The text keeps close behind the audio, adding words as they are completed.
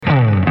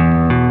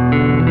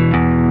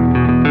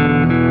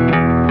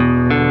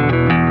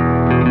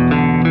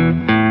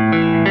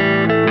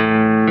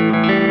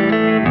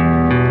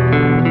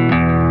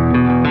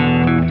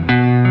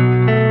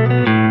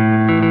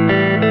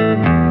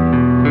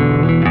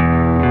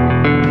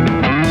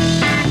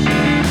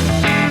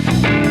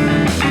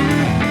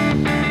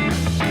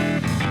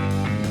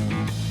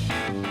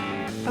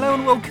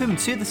welcome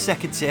to the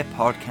Second Tier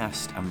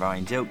Podcast. I'm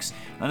Ryan Dilks,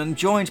 and I'm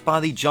joined by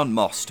the John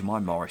Moss to my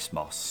Morris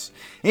Moss.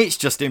 It's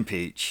Justin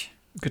Peach.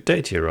 Good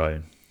day to you,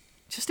 Ryan.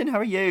 Justin, how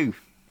are you?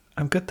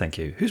 I'm good, thank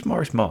you. Who's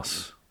Morris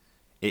Moss?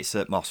 It's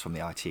Moss from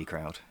the IT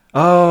crowd.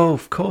 Oh,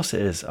 of course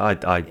it is.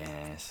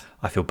 Yes.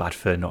 I feel bad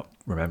for not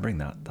remembering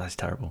that. That's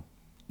terrible.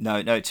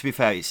 No, to be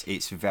fair,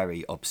 it's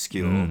very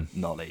obscure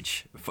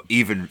knowledge.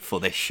 Even for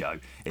this show,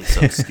 it's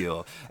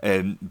obscure.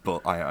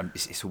 But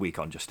it's a week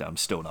on just now. I'm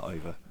still not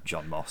over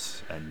John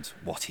Moss and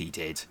what he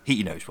did.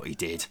 He knows what he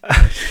did.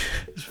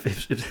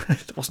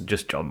 It wasn't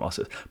just John Moss.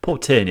 It was Paul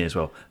Tierney as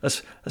well.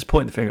 Let's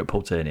point the finger at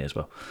Paul Tierney as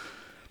well.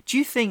 Do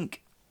you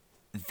think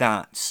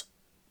that...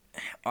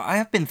 I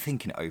have been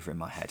thinking it over in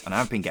my head, and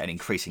I've been getting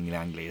increasingly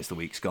angry as the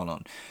week's gone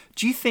on.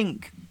 Do you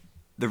think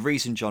the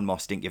reason John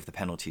Moss didn't give the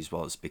penalties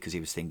was because he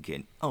was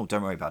thinking, oh,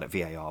 don't worry about it,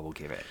 VAR will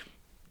give it?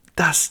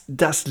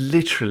 That's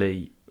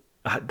literally...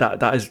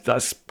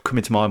 That's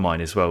coming to my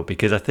mind as well,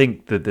 because I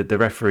think the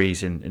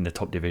referees in the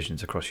top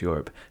divisions across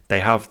Europe, they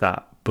have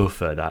that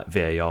buffer that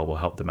VAR will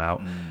help them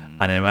out. And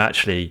then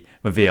actually,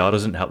 when VAR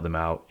doesn't help them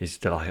out, it's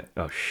still like,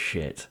 oh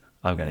shit,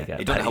 I'm going to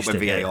get... It doesn't help when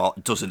VAR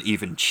doesn't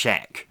even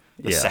check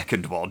the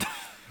second one,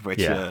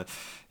 which,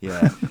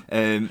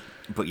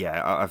 but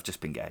yeah, I've just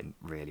been getting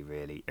really,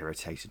 really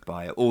irritated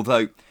by it.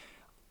 Although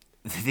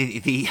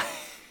the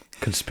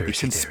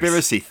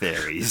conspiracy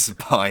theories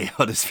by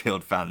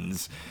Huddersfield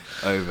fans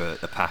over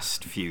the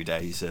past few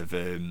days have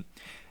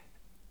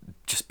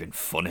just been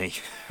funny,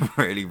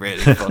 really,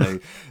 really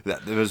funny.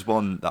 There was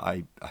one that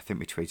I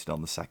think we tweeted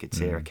on the Second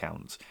Tier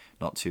account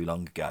not too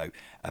long ago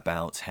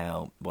about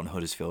how one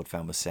Huddersfield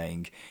fan was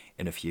saying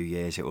in a few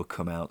years it will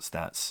come out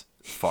that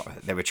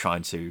they were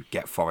trying to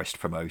get Forest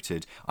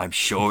promoted. I'm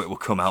sure it will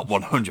come out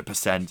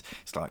 100%.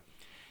 It's like,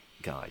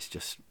 guys,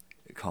 just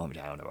calm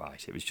down, all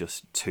right? It was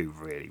just two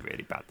really,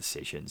 really bad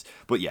decisions.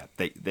 But yeah,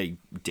 they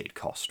did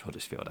cost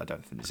Huddersfield. I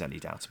don't think there's any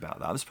doubt about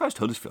that. I'm surprised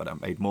Huddersfield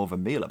haven't made more of a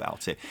meal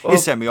about it. Well,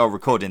 it's saying we are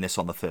recording this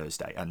on the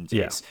Thursday, and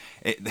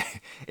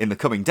in the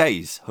coming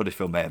days,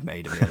 Huddersfield may have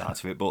made a meal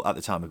out of it, but at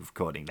the time of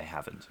recording, they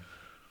haven't.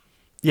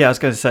 Yeah, I was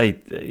going to say,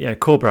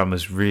 Corberan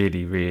was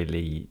really,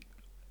 really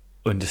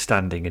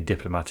understanding and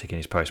diplomatic in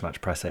his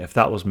post-match press. If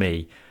that was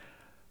me,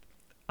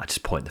 I'd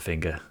just point the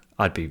finger.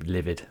 I'd be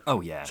livid. Oh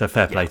yeah. So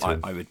fair play to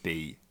him. I'd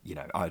be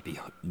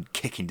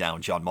kicking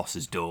down John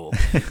Moss's door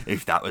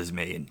if that was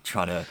me and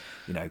trying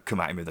to,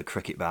 come at him with a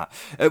cricket bat.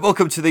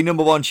 Welcome to the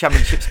number one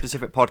Championship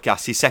specific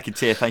podcast, the Second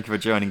Tier. Thank you for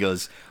joining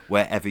us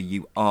wherever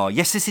you are.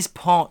 Yes, this is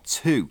part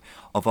 2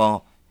 of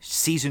our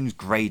season's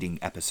grading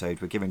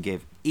episode. We're going to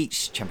give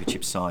each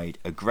Championship side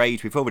a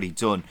grade. We've already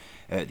done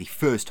the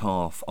first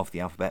half of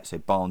the alphabet, so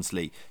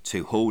Barnsley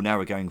to Hull. Now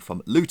we're going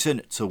from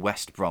Luton to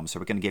West Brom. So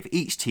we're going to give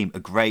each team a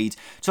grade,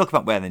 talk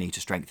about where they need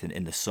to strengthen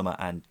in the summer,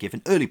 and give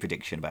an early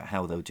prediction about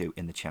how they'll do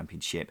in the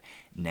Championship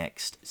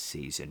next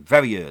season.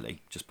 Very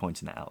early, just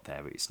pointing that out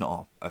there. It's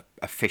not our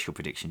official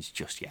predictions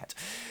just yet.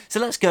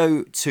 So let's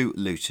go to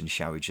Luton,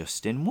 shall we,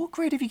 Justin? What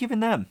grade have you given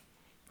them?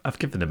 I've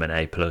given them an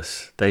A+.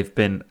 They've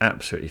been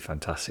absolutely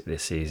fantastic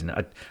this season.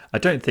 I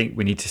don't think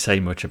we need to say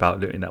much about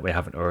Luton that we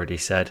haven't already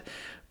said.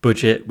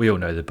 Budget, we all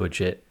know the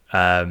budget.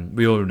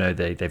 We all know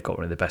they've got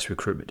one of the best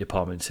recruitment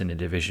departments in the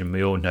division.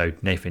 We all know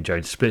Nathan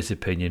Jones splits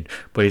opinion,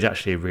 but he's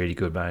actually a really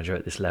good manager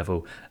at this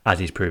level, as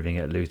he's proving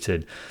at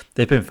Luton.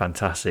 They've been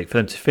fantastic. For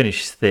them to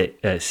finish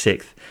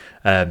 6th,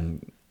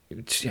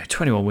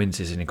 21 wins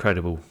is an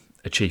incredible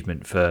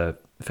achievement for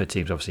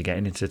teams obviously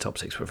getting into the top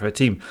 6, but for a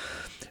team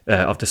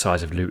of the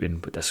size of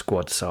Luton, with their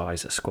squad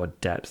size, their squad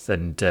depth,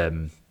 and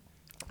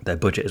their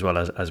budget as well,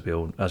 as we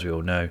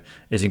all know,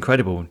 is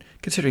incredible.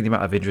 Considering the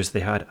amount of injuries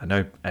they had, I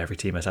know every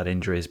team has had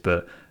injuries,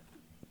 but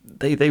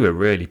they were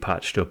really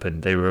patched up,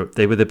 and they were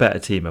the better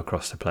team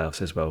across the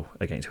playoffs as well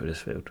against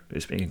Huddersfield.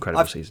 It's been an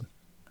incredible season.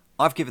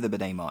 I've given them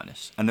an A-,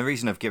 and the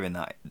reason I've given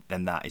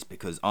that is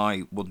because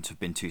I wouldn't have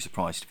been too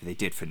surprised if they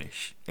did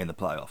finish in the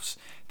playoffs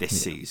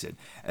this season.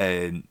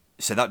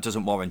 So that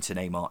doesn't warrant an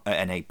A+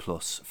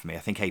 for me. I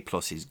think A+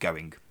 is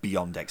going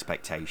beyond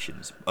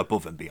expectations,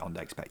 above and beyond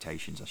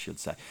expectations, I should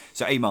say.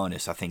 So A-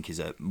 I think is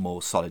a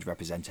more solid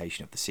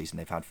representation of the season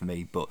they've had for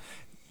me. But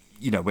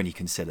when you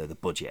consider the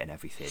budget and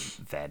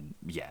everything, then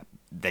yeah,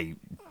 they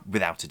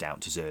without a doubt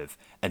deserve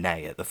an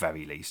A at the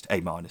very least, A-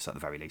 at the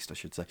very least, I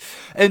should say.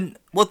 And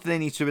what do they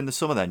need to do in the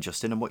summer then,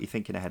 Justin? And what are you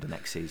thinking ahead of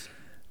next season?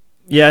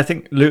 Yeah, I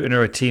think Luton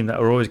are a team that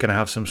are always going to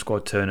have some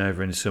squad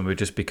turnover in the summer,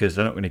 just because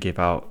they're not going to give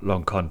out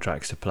long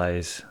contracts to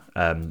players.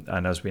 And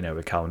as we know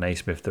with Cal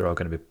Naismith, there are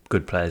going to be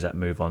good players that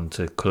move on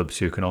to clubs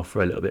who can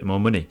offer a little bit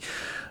more money.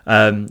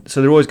 So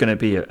they're always going to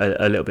be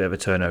a little bit of a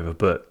turnover,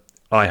 but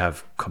I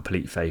have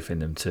complete faith in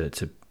them to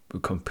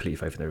complete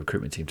faith in the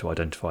recruitment team to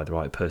identify the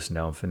right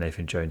personnel, and for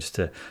Nathan Jones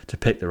to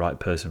pick the right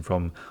person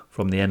from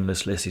the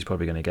endless list he's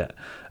probably going to get.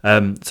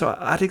 So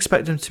I'd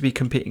expect them to be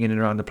competing in and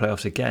around the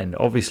playoffs again.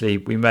 Obviously,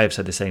 we may have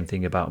said the same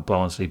thing about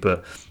Barnsley,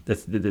 but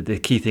the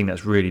key thing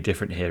that's really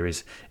different here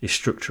is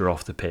structure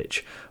off the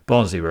pitch.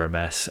 Barnsley were a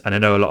mess, and I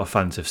know a lot of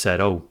fans have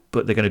said, oh,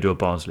 but they're going to do a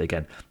Barnsley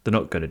again. They're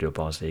not going to do a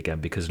Barnsley again,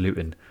 because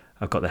Luton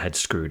have got their heads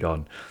screwed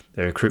on.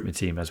 Their recruitment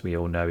team, as we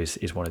all know,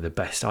 is one of the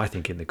best, I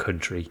think, in the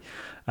country.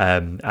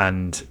 And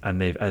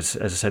they've, as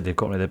I said, they've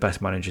got one of the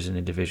best managers in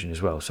the division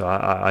as well. So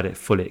I'd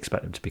fully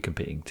expect them to be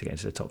competing to get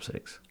into the top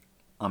 6.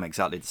 I'm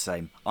exactly the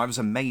same. I was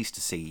amazed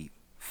to see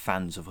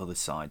fans of other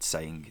sides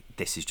saying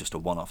this is just a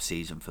one-off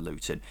season for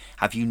Luton.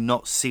 Have you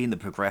not seen the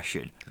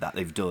progression that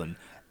they've done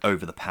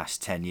over the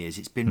past 10 years?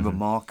 It's been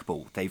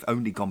remarkable. They've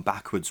only gone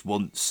backwards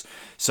once.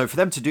 So for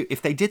them to do,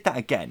 if they did that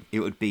again, it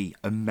would be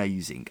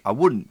amazing. I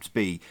wouldn't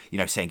be,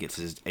 saying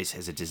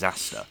it's a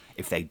disaster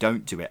if they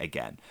don't do it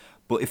again.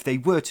 But if they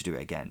were to do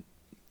it again,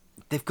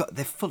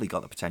 they've fully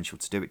got the potential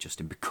to do it,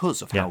 Justin,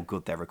 because of how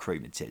good their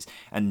recruitment is.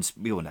 And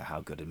we all know how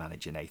good a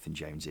manager Nathan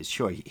Jones is.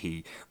 Sure,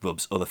 he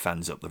rubs other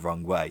fans up the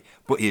wrong way,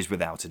 but he is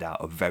without a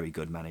doubt a very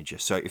good manager.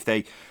 So if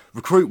they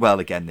recruit well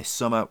again this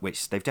summer,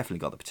 which they've definitely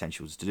got the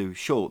potential to do,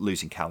 sure,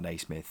 losing Cal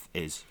Naismith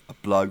is a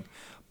blow,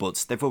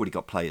 but they've already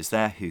got players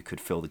there who could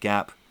fill the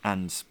gap,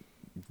 and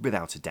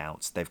without a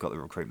doubt, they've got the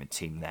recruitment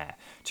team there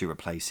to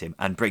replace him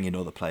and bring in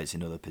other players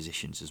in other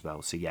positions as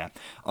well. So yeah,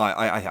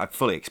 I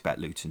fully expect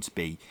Luton to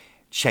be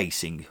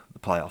chasing the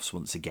playoffs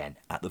once again,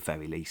 at the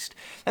very least.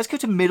 Let's go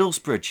to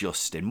Middlesbrough,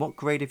 Justin. What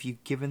grade have you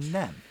given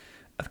them?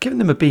 I've given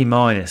them a B-.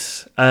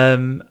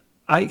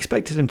 I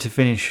expected them to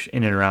finish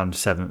in and around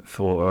 7th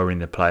or in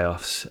the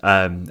playoffs.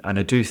 And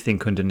I do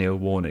think under Neil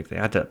Warnock, they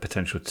had that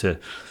potential to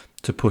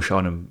push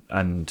on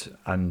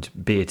and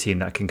be a team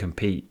that can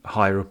compete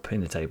higher up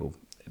in the table,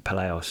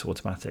 playoffs,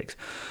 automatics.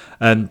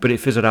 But it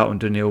fizzled out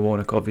under Neil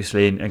Warnock,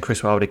 obviously, and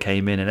Chris Wilder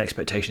came in and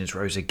expectations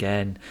rose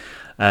again.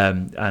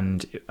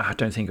 And I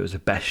don't think it was the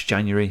best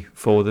January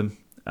for them.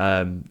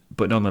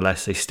 But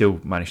nonetheless, they still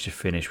managed to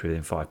finish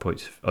within 5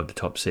 points of the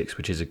top 6,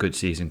 which is a good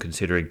season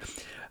considering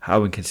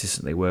how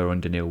inconsistent they were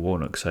under Neil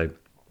Warnock. So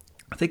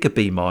I think a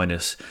B-.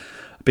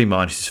 B-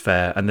 is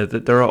fair. And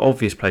there are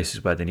obvious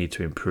places where they need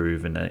to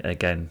improve. And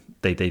again,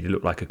 they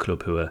look like a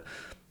club who are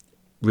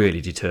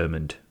really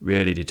determined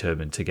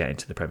to get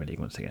into the Premier League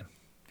once again.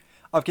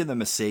 I've given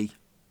them a C.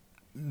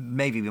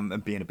 Maybe I'm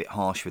being a bit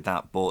harsh with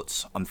that,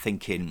 but I'm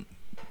thinking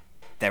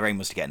their aim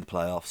was to get in the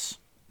playoffs.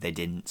 They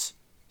didn't.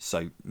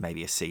 So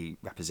maybe a C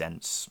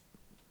represents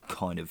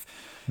kind of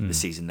the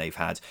season they've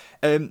had.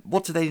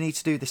 What do they need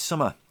to do this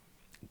summer?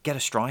 Get a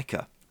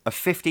striker. A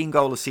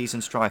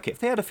 15-goal-a-season striker. If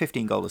they had a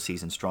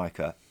 15-goal-a-season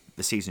striker,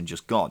 the season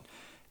just gone,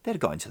 they'd have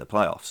got into the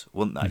playoffs,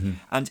 wouldn't they? Mm-hmm.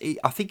 And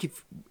I think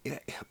if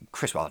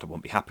Chris Wilder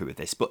won't be happy with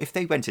this, but if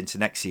they went into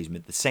next season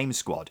with the same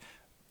squad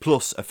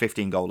plus a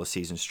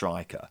 15-goal-a-season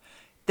striker,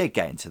 they'd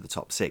get into the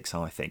top 6,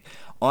 I think.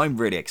 I'm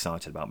really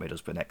excited about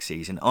Middlesbrough next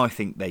season. I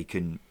think they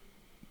can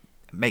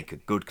make a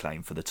good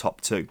claim for the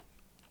top 2.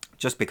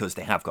 Just because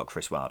they have got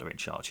Chris Wilder in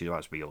charge, who,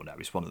 as we all know,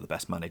 is one of the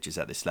best managers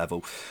at this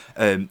level.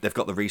 They've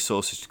got the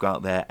resources to go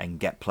out there and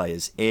get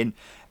players in.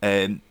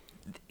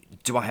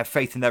 Do I have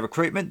faith in their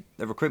recruitment?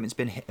 Their recruitment's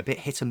been a bit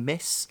hit and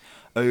miss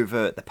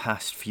over the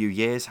past few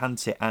years,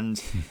 hasn't it? And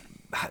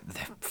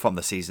from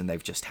the season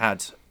they've just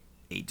had,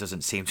 it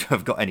doesn't seem to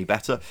have got any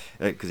better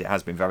because it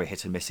has been very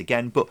hit and miss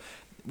again. But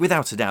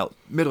without a doubt,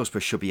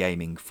 Middlesbrough should be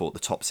aiming for the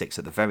top 6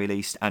 at the very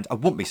least, and I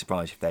wouldn't be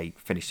surprised if they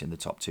finished in the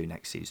top 2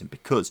 next season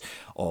because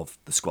of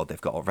the squad they've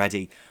got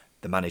already,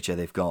 the manager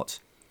they've got.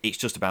 It's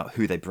just about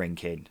who they bring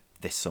in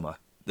this summer.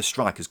 The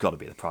striker's got to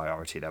be the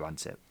priority though,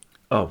 hasn't it?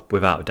 Oh,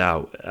 without a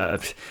doubt.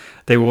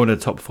 They were one of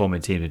the top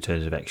performing teams in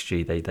terms of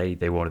XG.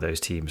 They were one of those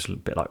teams, a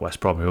bit like West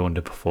Brom, who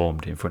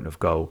underperformed in front of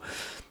goal.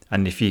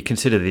 And if you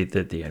consider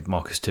the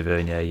Marcus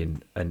Tavernier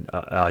and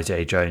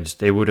Isaiah Jones,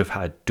 they would have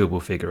had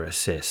double-figure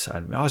assists.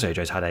 And Isaiah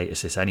Jones had 8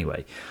 assists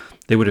anyway.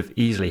 They would have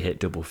easily hit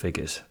double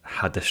figures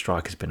had the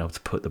strikers been able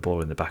to put the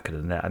ball in the back of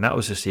the net. And that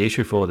was just the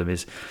issue for them.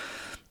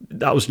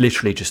 That was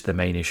literally just the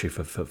main issue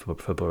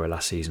for Borough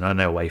last season. I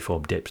know away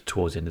form dipped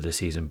towards the end of the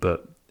season,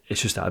 but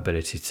it's just that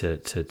ability to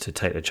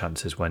take the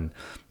chances when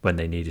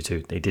they needed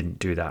to. They didn't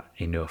do that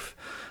enough.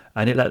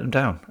 And it let them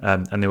down.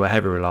 And they were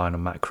heavily relying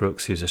on Matt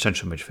Crooks, who's a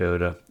central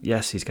midfielder.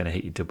 Yes, he's going to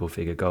hit you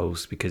double-figure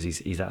goals because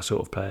he's that sort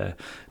of player,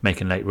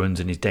 making late runs,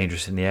 and he's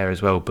dangerous in the air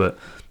as well. But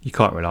you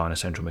can't rely on a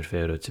central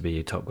midfielder to be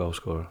your top goal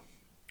scorer.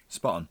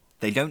 Spot on.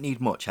 They don't need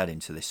much adding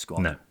to this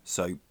squad. No.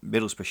 So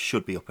Middlesbrough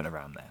should be up and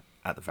around there,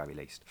 at the very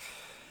least.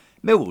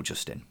 Millwall,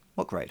 Justin,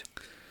 what grade?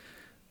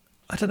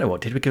 I don't know, what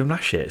did we give them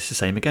last year? It's the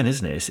same again,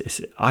 isn't it?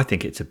 I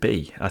think it's a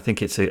B. I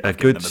think it's a good... I've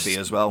given them a B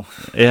as well.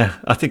 Yeah,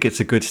 I think it's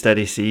a good,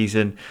 steady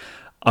season.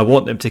 I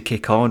want them to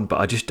kick on, but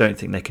I just don't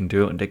think they can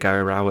do it under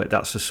Gary Rowett.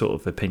 That's the sort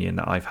of opinion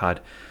that I've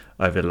had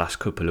over the last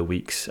couple of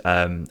weeks.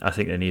 I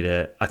think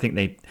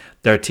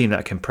they're a team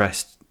that can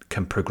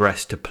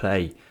progress to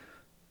play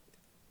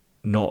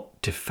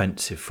not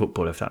defensive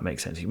football, if that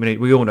makes sense. I mean,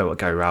 we all know what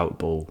Gary Rowett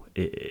ball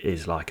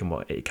is like and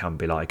what it can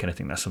be like, and I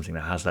think that's something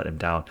that has let them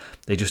down.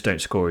 They just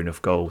don't score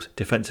enough goals.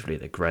 Defensively,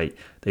 they're great.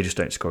 They just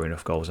don't score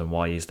enough goals, and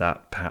why is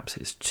that? Perhaps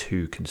it's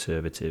too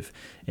conservative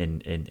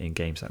in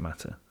games that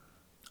matter.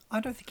 I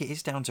don't think it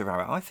is down to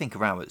Rowett. I think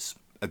Rowett's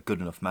a good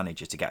enough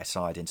manager to get a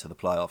side into the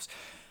playoffs.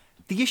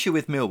 The issue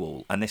with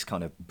Millwall, and this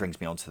kind of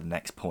brings me on to the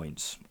next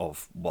point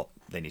of what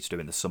they need to do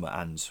in the summer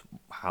and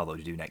how they'll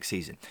do next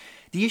season.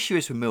 The issue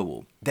is with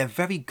Millwall, they're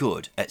very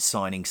good at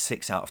signing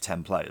 6 out of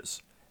 10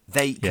 players.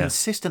 They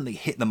consistently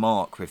hit the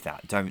mark with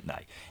that, don't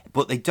they?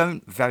 But they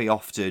don't very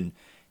often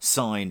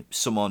sign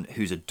someone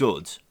who's a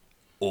dud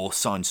or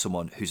sign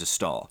someone who's a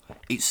star.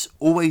 It's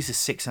always a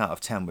 6 out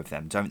of 10 with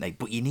them, don't they?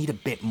 But you need a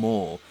bit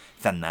more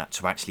than that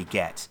to actually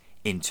get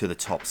into the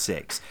top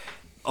 6.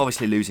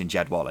 Obviously, losing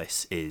Jed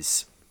Wallace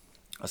is...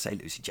 I say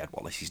losing Jed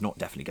Wallace, he's not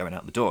definitely going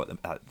out the door at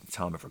the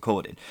time of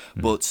recording,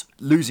 but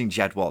losing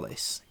Jed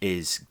Wallace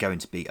is going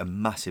to be a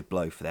massive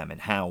blow for them,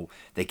 and how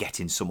they get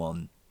in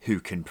someone who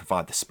can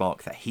provide the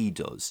spark that he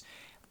does.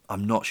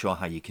 I'm not sure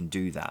how you can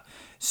do that.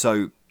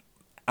 So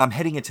I'm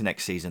heading into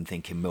next season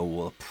thinking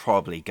Millwall are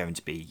probably going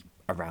to be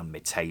around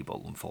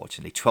mid-table,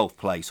 unfortunately. 12th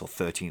place or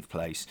 13th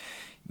place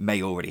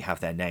may already have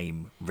their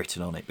name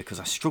written on it,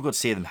 because I struggle to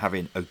see them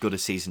having as good a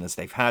season as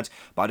they've had,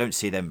 but I don't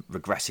see them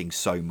regressing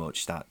so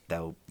much that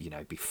they'll,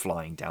 be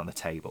flying down the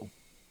table.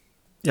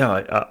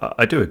 Yeah,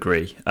 I do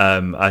agree.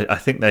 I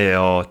think they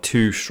are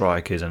 2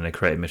 strikers and a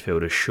creative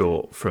midfielder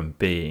short from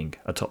being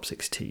a top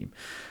 6 team.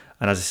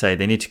 And as I say,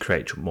 they need to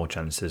create more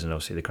chances, and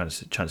obviously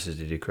the chances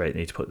they do create, they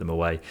need to put them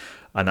away.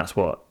 And that's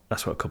what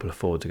a couple of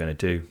forwards are going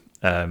to do.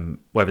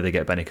 Whether they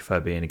get Benik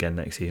Afobe in again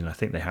next season, I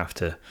think they have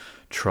to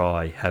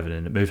try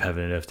move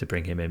heaven and earth to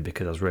bring him in,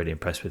 because I was really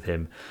impressed with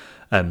him.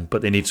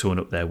 But they need someone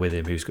up there with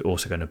him who's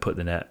also going to put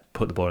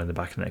the ball in the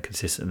back of the net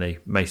consistently.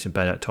 Mason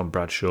Bennett, Tom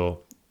Bradshaw,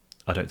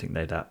 I don't think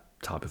they're that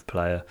type of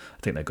player. I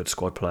think they're good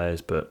squad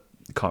players, but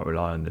you can't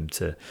rely on them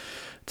to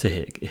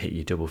hit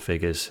your double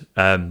figures.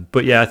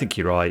 But yeah, I think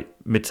you're right.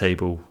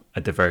 Mid-table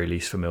at the very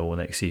least for Millwall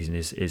next season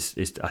is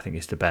I think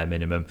it's the bare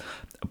minimum.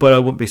 But I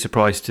wouldn't be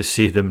surprised to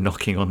see them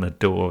knocking on the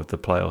door of the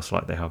playoffs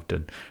like they have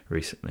done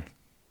recently.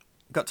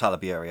 Got Tyler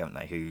Bury, haven't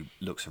they, who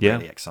looks a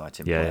really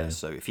exciting player. Yeah.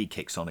 So if he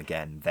kicks on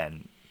again,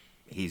 then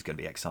he's going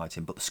to be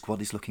exciting. But the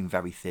squad is looking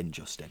very thin,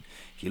 Justin.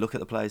 If you look at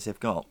the players they've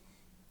got,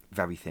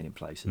 very thin in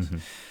places. Mm-hmm.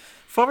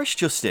 Forest,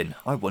 Justin,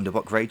 I wonder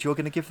what grade you're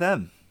going to give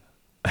them.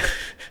 I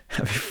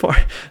mean,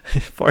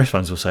 Forest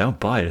fans will say I'm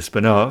biased,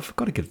 but no, I've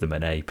got to give them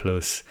an A+.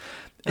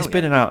 It's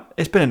been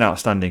an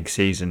outstanding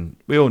season.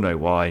 We all know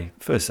why.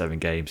 First 7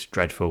 games,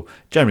 dreadful.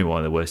 Generally one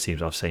of the worst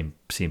teams I've seen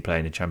play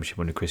in the Championship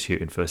under Chris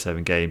Hughton first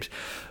 7 games.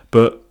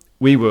 But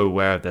we were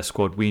aware of their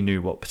squad. We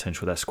knew what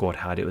potential their squad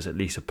had. It was at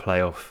least a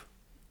playoff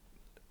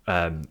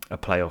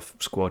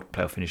squad,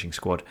 playoff finishing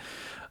squad,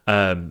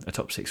 a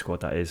top 6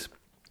 squad that is.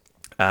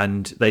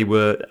 And they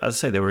were, as I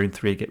say, they were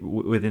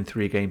within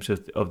 3 games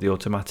of the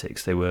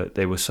automatics. They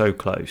were so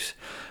close,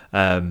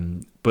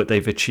 but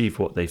they've achieved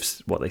what they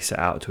set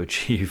out to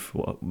achieve.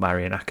 What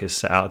Marian Akers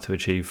set out to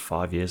achieve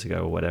 5 years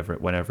ago or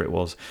whenever it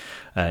was,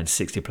 and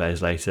 60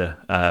 players later.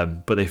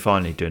 But they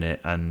finally done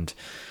it, and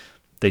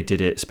they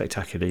did it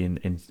spectacularly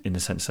in the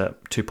sense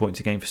that 2 points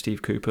a game for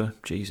Steve Cooper.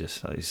 Jesus,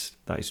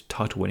 that is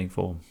title winning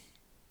form.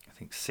 I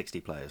think 60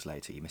 players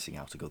later, you're missing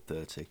out a good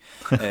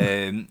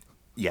 30.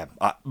 Yeah,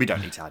 we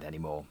don't need to add any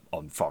more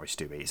on Forest,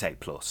 do we? It's A+.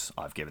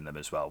 I've given them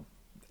as well.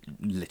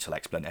 Little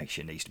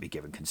explanation needs to be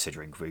given,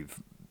 considering we've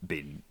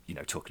been,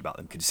 talking about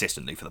them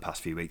consistently for the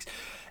past few weeks.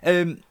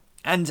 And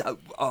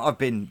I've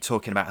been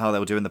talking about how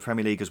they'll do in the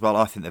Premier League as well.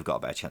 I think they've got a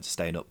better chance of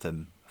staying up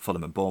than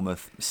Fulham and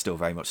Bournemouth. Still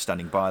very much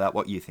standing by that.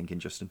 What are you thinking,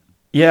 Justin?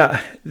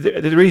 Yeah,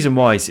 the reason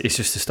why is it's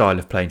just the style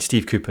of playing.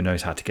 Steve Cooper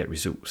knows how to get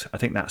results. I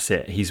think that's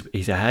it.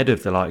 He's ahead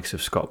of the likes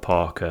of Scott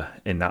Parker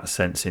in that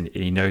sense, and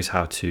he knows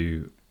how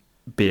to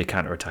be a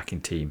counter-attacking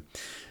team.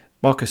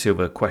 Marcus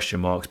Silva, question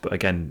marks, but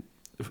again,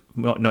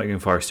 Nottingham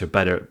Forest are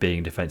better at being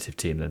a defensive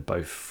team than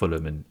both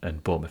Fulham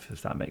and Bournemouth,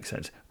 if that makes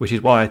sense, which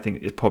is why I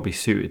think it's probably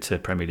suited to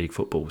Premier League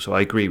football. So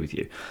I agree with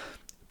you.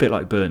 A bit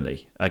like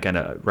Burnley, again,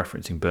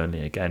 referencing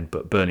Burnley again,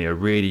 but Burnley are a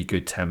really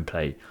good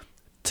template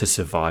to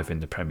survive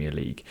in the Premier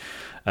League.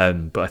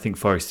 But I think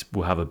Forest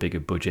will have a bigger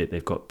budget.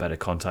 They've got better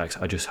contacts.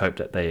 I just hope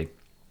that they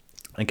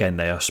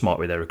are smart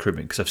with their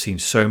recruitment, because I've seen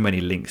so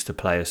many links to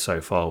players so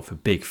far for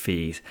big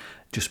fees.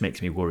 It just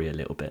makes me worry a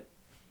little bit.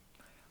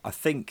 I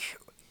think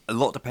a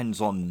lot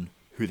depends on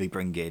who they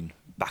bring in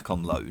back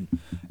on loan.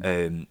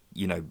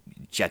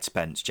 Jed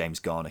Spence, James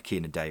Garner,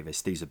 Keenan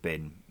Davis, these have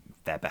been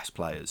their best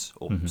players,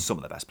 or some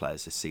of the best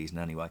players this season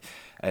anyway.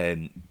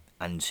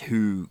 And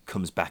who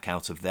comes back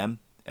out of them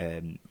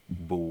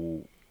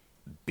will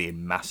be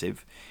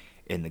massive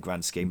in the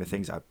grand scheme of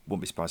things. I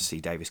wouldn't be surprised to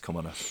see Davis come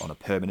on a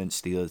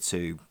permanence. The other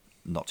two,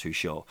 not too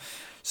sure.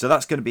 So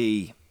that's going to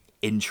be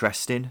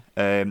interesting.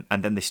 And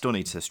then they still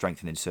need to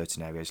strengthen in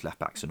certain areas. Left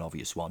back's an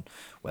obvious one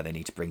where they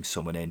need to bring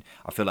someone in.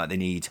 I feel like they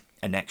need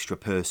an extra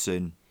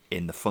person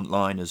in the front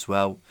line as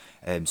well.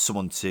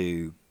 Someone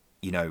to,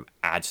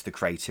 add the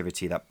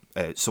creativity that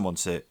someone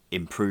to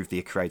improve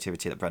the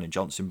creativity that Brennan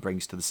Johnson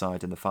brings to the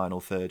side in the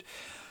final third.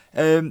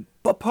 But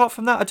apart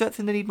from that, I don't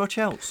think they need much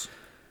else.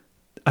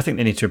 I think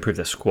they need to improve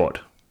their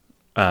squad.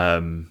 I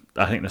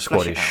think the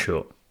squad is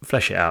short.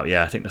 Flesh it out,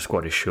 yeah. I think the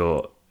squad is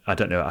short. I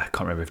don't know. I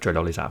can't remember if Joe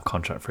Ollie's out of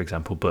contract, for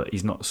example, but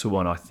he's not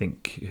someone I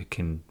think who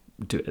can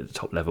do it at the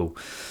top level.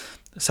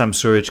 Sam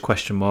Surridge,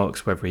 question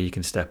marks, whether he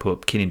can step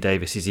up. Keenan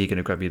Davis, is he going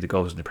to grab you the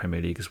goals in the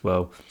Premier League as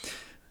well?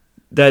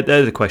 They're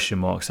the question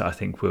marks that I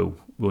think we'll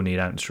need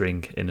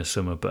answering in the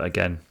summer. But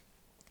again,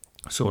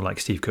 someone like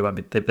Steve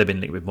Cook, they've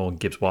been linked with Morgan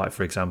Gibbs-White,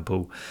 for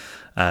example,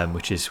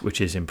 which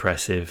is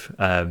impressive.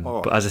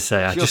 But as I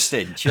say,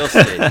 Justin,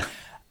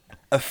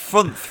 a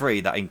front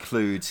three that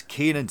includes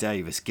Keenan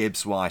Davis,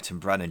 Gibbs-White, and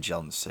Brennan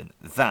Johnson,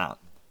 that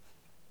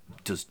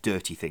does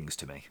dirty things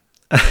to me.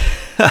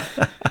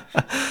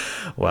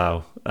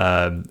 Wow.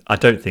 I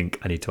don't think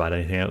I need to add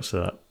anything else to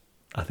that.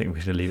 I think we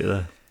should leave it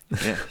there.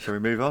 Yeah, shall we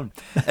move on?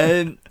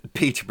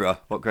 Peterborough,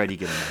 what grade are you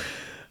giving them?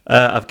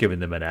 I've given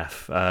them an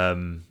F.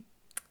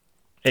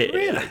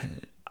 Really?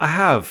 I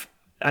have,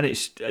 and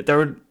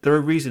there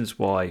are reasons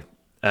why.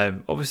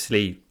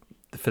 Obviously,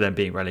 for them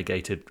being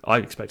relegated, I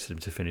expected them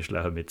to finish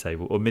lower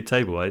mid-table or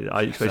mid-table.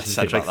 I expected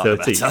them to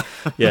finish like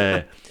 13.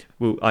 Yeah,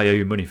 well, I owe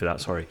you money for that.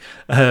 Sorry.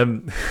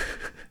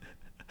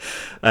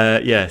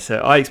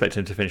 So I expected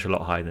them to finish a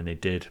lot higher than they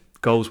did.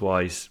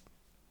 Goals-wise,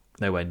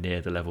 nowhere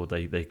near the level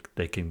they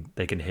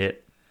can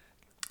hit.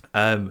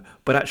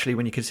 But actually,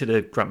 when you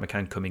consider Grant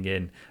McCann coming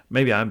in,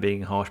 maybe I'm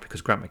being harsh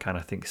because Grant McCann,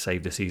 I think,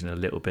 saved the season a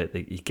little bit.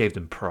 He gave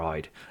them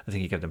pride. I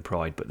think he gave them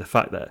pride. But the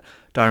fact that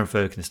Darren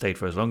Ferguson stayed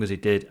for as long as he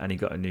did and he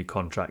got a new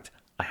contract,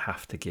 I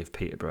have to give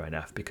Peterborough an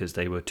F because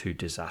they were two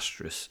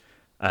disastrous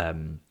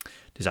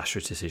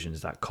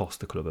decisions that cost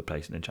the club a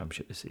place in the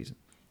Championship this season.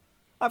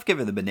 I've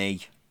given them an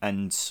E,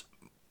 and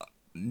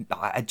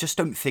I just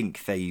don't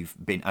think they've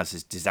been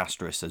as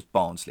Disastrous as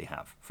Barnsley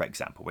have, for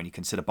example. When you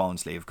consider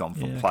Barnsley have gone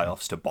from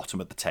playoffs to bottom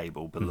of the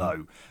table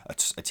below a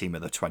team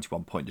with a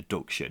 21-point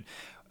deduction.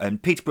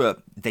 And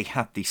Peterborough, they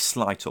had the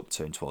slight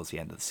upturn towards the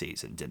end of the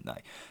season, didn't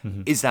they?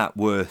 Mm-hmm. Is that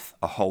worth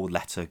a whole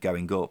letter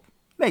going up?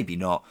 Maybe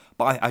not,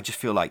 but I just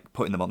feel like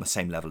putting them on the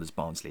same level as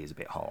Barnsley is a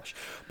bit harsh.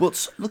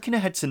 But looking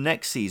ahead to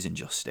next season,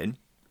 Justin,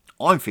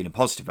 I'm feeling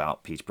positive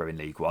about Peterborough in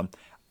League One. I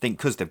think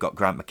because they've got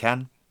Grant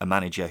McCann, a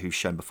manager who's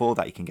shown before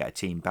that he can get a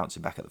team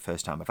bouncing back at the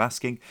first time of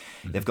asking.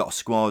 Mm-hmm. They've got a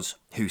squad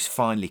who's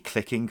finally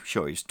clicking.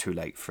 Sure, it's too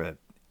late for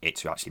it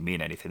to actually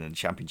mean anything in the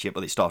Championship,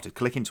 but it started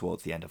clicking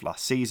towards the end of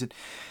last season.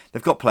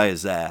 They've got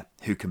players there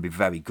who can be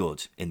very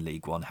good in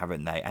League One,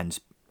 haven't they? And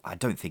I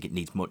don't think it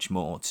needs much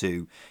more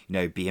to,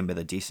 be in with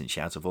a decent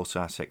chance of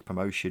automatic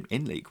promotion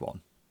in League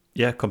One.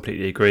 Yeah,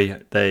 completely agree.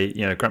 They,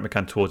 Grant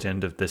McCann towards the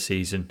end of the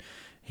season,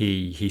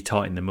 he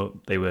tightened them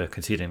up. They were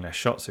conceding less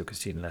shots, they were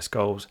conceding less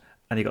goals,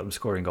 and he got them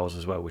scoring goals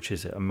as well, which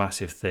is a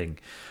massive thing.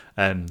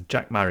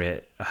 Jack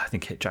Marriott, I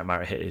think Jack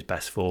Marriott hit his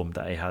best form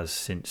that he has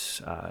since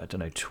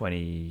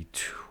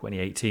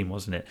 2018,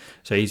 wasn't it?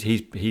 So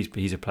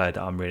he's a player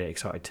that I'm really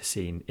excited to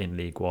see in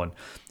League One.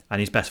 And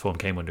his best form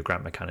came under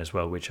Grant McCann as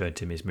well, which earned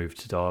him his move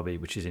to Derby,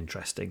 which is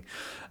interesting.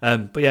 I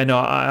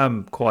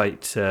am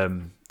quite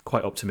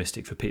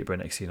optimistic for Peterborough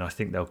next season. I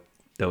think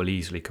they'll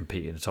easily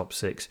compete in the top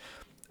six.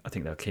 I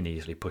think they can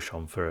easily push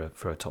on for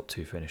a top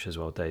two finish as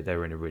well. They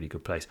were in a really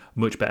good place,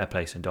 much better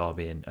place than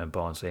Derby and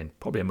Barnsley, and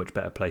probably a much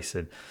better place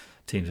than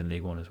teams in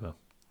League One as well.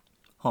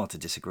 Hard to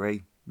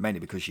disagree, mainly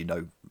because you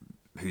know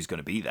who's going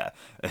to be there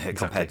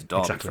compared to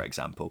Derby, for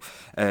example.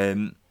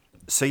 I'm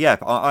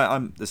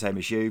the same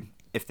as you.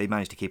 If they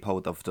manage to keep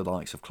hold of the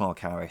likes of Clark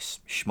Harris,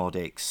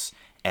 Schmodix,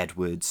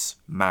 Edwards,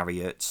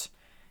 Marriott,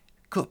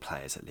 good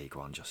players at League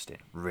One, Justin.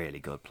 Really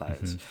good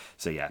players. Mm-hmm.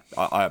 So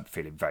I'm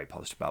feeling very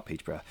positive about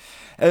Peterborough.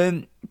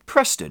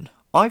 Preston,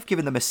 I've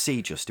given them a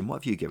C, Justin. What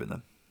have you given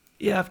them?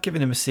 Yeah, I've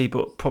given them a C,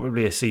 but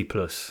probably a C+.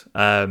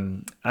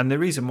 And the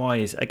reason why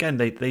is, again,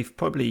 they've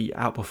probably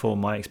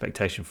outperformed my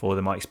expectation for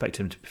them. I expect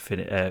them to be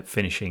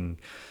finishing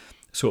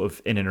sort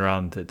of in and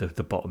around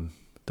the bottom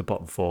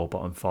four,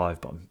 bottom five,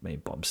 maybe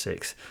bottom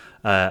six.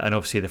 And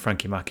obviously the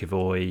Frankie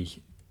McAvoy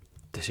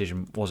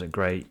decision wasn't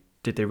great.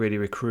 Did they really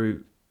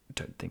recruit?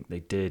 Don't think they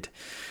did.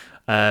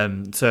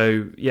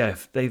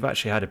 They've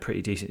actually had a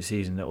pretty decent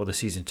season, or the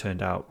season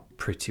turned out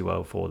pretty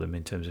well for them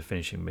in terms of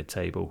finishing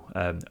mid-table.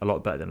 A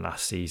lot better than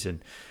last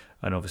season,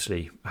 and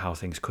obviously how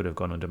things could have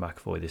gone under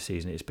McAvoy this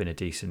season. It's been a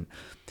decent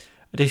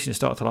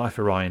start to life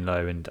for Ryan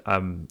Lowe,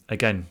 and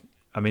again,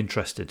 I'm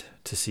interested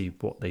to see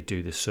what they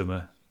do this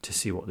summer, to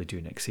see what they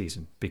do next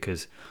season,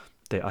 because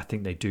I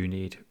think they do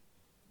need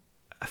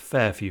a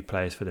fair few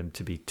players for them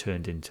to be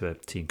turned into a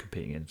team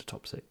competing in the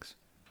top six.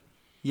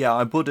 Yeah,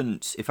 I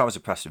wouldn't, if I was a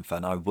Preston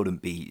fan, I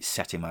wouldn't be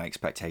setting my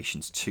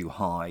expectations too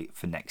high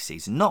for next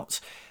season.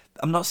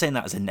 I'm not saying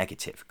that as a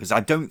negative, because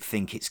I don't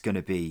think it's going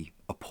to be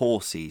a poor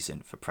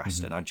season for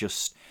Preston. Mm-hmm. I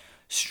just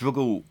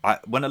struggle,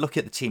 when I look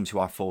at the teams who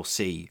I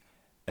foresee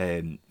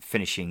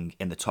finishing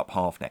in the top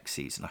half next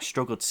season, I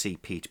struggle to see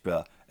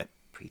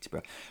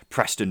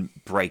Preston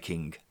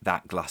breaking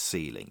that glass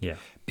ceiling. Yeah.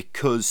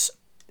 Because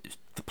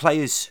the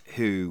players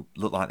who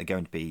look like they're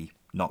going to be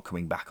not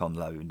coming back on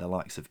loan, the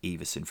likes of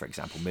Everson, for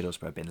example,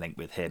 Middlesbrough have been linked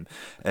with him.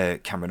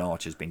 Cameron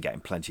Archer's been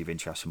getting plenty of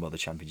interest from other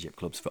Championship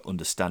clubs for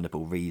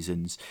understandable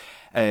reasons.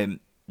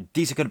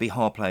 These are going to be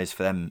hard players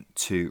for them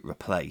to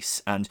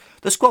replace, and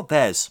the squad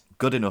there's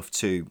good enough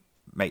to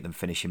make them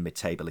finish in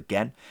mid-table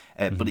again,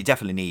 but it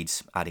definitely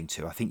needs adding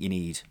to. I think you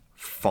need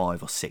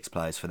 5 or 6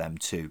 players for them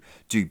to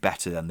do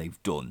better than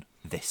they've done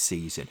this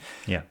season.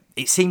 Yeah.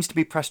 It seems to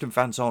be Preston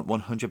fans aren't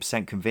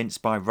 100%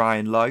 convinced by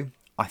Ryan Lowe.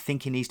 I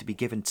think he needs to be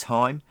given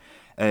time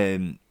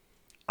and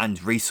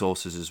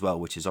resources as well,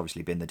 which has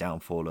obviously been the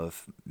downfall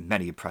of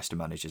many Preston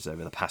managers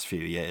over the past few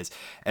years.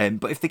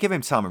 But if they give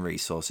him time and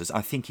resources,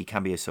 I think he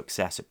can be a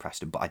success at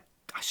Preston. But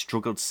I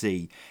struggle to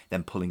see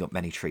them pulling up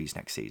many trees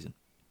next season.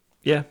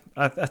 Yeah,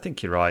 I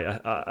think you're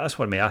right. That's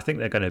what I mean. I think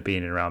they're going to be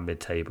in and around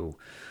mid-table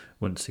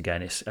once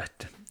again. It's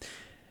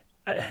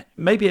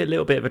maybe a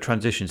little bit of a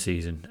transition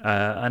season,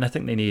 and I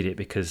think they need it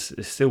because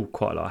there's still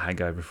quite a lot of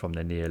hangover from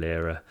the Neil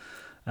era,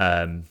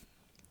 and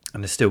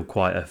there's still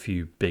quite a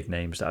few big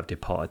names that have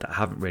departed that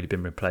haven't really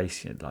been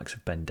replaced. The likes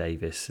of Ben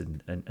Davis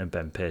and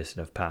Ben Pearson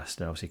have passed,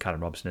 and obviously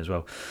Callum Robson as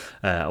well,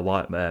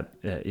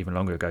 even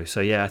longer ago. So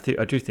yeah,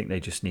 I do think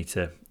they just need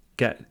to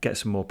get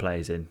some more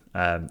players in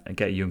and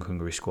get a young,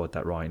 hungry squad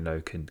that Ryan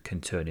Lowe can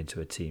turn into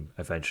a team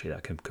eventually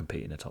that can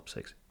compete in the top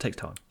 6. It takes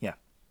time.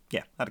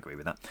 Yeah, I'd agree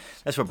with that.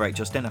 Let's have a break,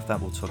 Justin. After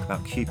that, we'll talk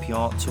about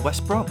QPR to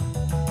West Brom.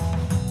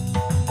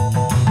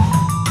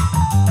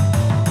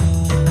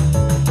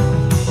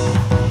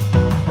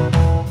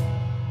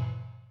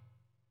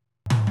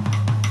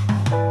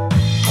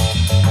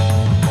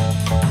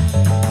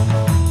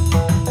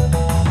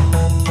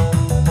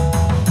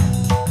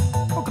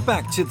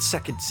 Back to the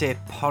Second Tier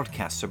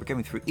podcast. So we're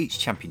going through each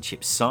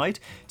championship side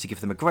to give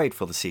them a grade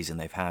for the season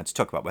they've had, to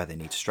talk about where they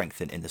need to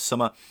strengthen in the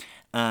summer,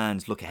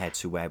 and look ahead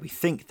to where we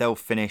think they'll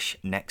finish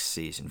next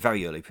season.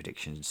 Very early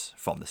predictions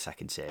from the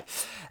Second Tier.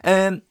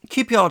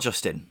 QPR,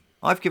 Justin,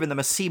 I've given them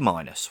a C-.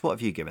 What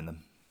have you given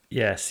them?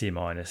 Yeah, C-.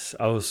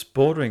 I was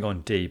bordering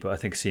on D, but I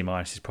think C-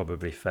 is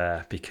probably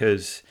fair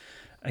because,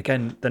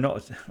 again, they're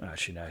not...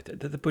 Actually, no,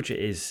 the budget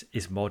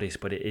is modest,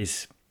 but it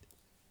is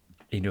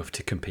enough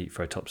to compete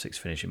for a top 6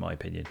 finish, in my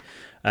opinion.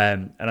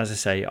 And as I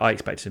say, I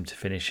expect them to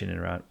finish in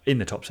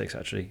the top 6.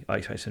 Actually, I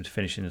expect them to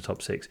finish in the top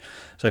 6.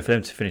 So for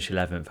them to finish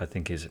 11th, I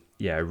think is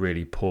a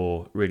really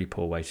poor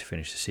way to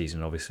finish the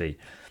season. Obviously,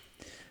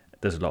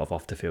 there's a lot of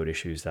off the field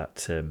issues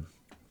that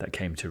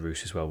came to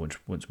roost as well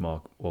once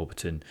Mark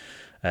Warburton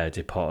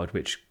departed,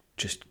 which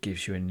just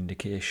gives you an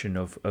indication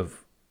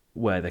of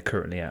where they're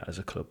currently at as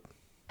a club.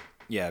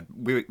 Yeah,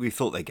 we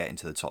thought they'd get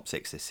into the top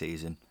 6 this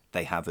season.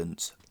 They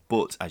haven't.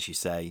 But as you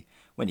say,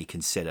 when you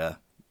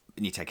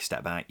take a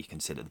step back, you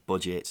consider the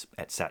budget,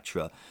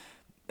 etc.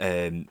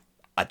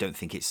 I don't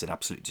think it's an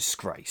absolute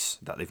disgrace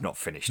that they've not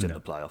finished in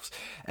the playoffs.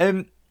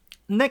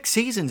 Next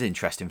season's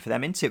interesting for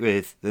them, isn't it?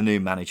 With the new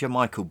manager,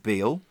 Michael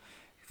Beale,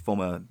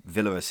 former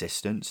Villa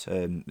assistant,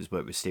 has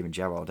worked with Steven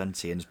Gerrard, hasn't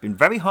he? And has been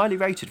very highly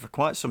rated for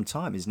quite some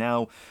time. Is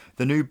now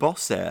the new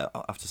boss there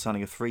after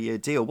signing a 3-year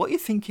deal. What are you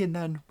thinking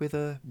then with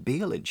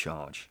Beale in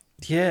charge?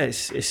 Yeah,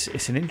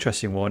 it's an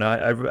interesting one.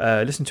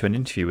 I listened to an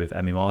interview with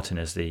Emi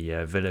Martinez,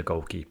 the Villa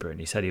goalkeeper, and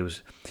he said he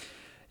was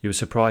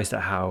surprised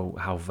at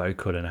how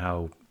vocal and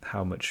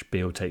how much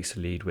Beale takes the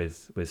lead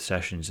with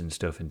sessions and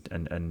stuff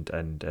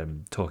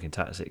and talking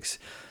tactics.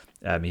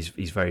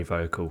 He's very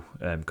vocal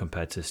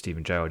compared to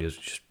Steven Gerrard. He was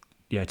just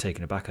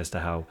taken aback as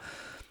to how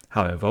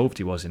involved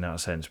he was in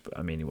that sense. But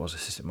I mean, he was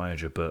assistant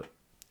manager, but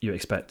you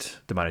expect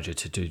the manager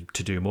to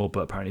do more. But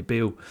apparently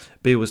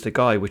Beale was the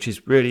guy, which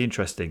is really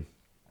interesting.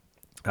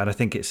 And I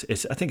think it's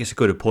a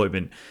good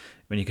appointment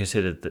when you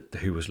consider that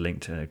who was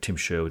linked. Tim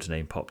Sherwood's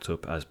name popped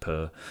up as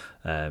per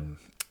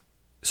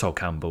Sol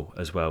Campbell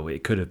as well.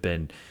 It could have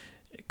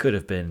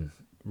been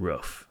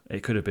rough.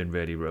 It could have been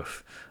really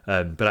rough.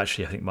 But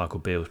actually, I think Michael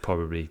Beale is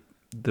probably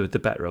the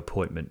better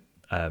appointment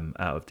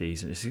out of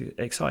these, and it's an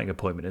exciting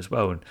appointment as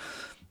well. And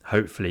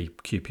hopefully,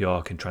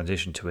 QPR can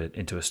transition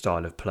into a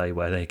style of play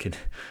where they can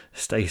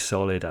stay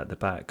solid at the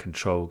back,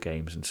 control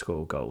games, and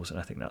score goals. And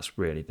I think that's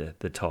really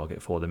the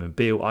target for them. And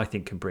Beale, I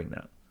think, can bring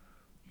that.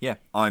 Yeah,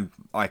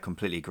 I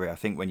completely agree. I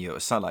think when you're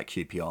a side like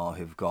QPR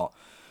who've got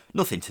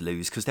nothing to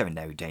lose because they're in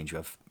no danger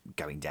of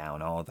going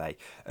down, are they?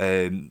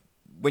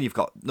 When you've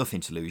got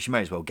nothing to lose, you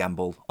may as well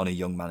gamble on a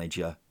young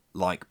manager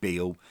like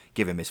Beale,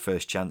 give him his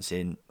first chance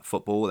in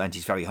football, and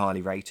he's very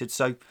highly rated.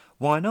 So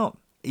why not?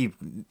 He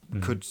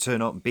could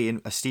turn up being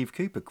a Steve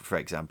Cooper, for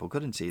example,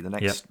 couldn't he? The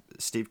next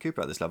Steve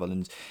Cooper at this level.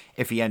 And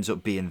if he ends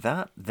up being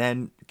that,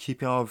 then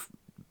QPR have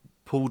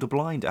pulled a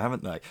blinder,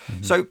 haven't they?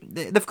 Mm-hmm. So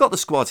they've got the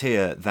squad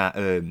here that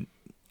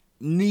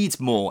needs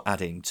more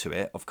adding to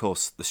it. Of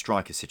course, the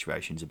striker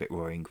situation is a bit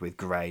worrying with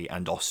Gray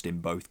and Austin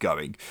both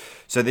going.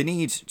 So they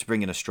need to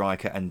bring in a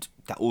striker, and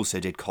that also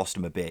did cost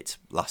them a bit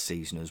last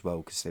season as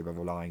well because they were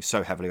relying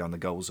so heavily on the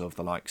goals of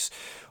the likes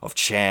of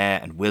Chair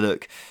and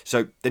Willock.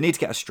 So they need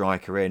to get a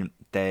striker in.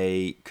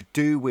 They could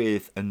do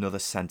with another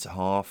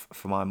centre-half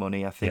for my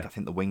money, I think. Yeah. I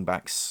think the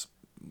wing-backs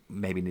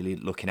maybe nearly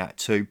looking at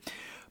too.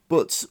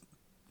 But,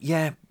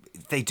 yeah,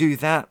 if they do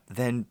that,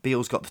 then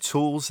Beale's got the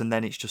tools, and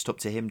then it's just up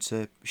to him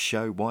to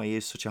show why he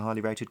is such a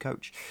highly rated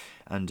coach.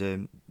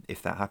 And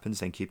if that happens,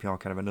 then QPR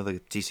can have another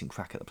decent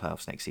crack at the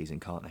playoffs next season,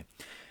 can't they?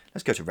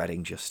 Let's go to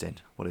Reading, Justin.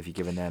 What have you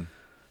given them?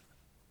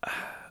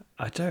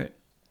 I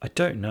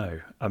don't know.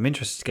 I'm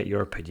interested to get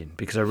your opinion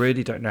because I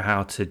really don't know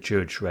how to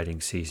judge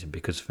Reading's season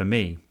because for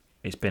me,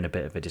 it's been a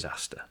bit of a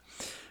disaster.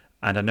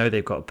 And I know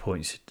they've got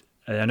points.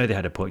 I know they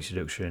had a points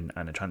deduction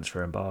and a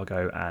transfer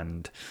embargo,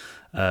 and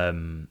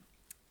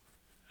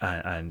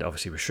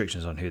obviously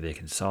restrictions on who they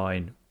can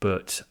sign.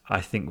 But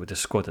I think with the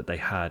squad that they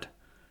had,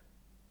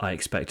 I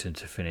expected them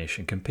to finish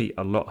and compete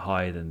a lot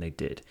higher than they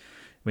did.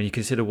 When you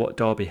consider what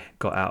Derby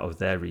got out of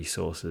their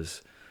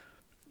resources,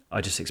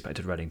 I just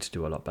expected Reading to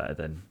do a lot better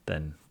than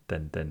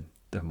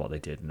what they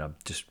did, and I'm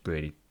just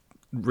really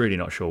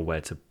not sure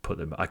where to put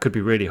them. I could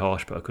be really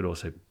harsh, but I could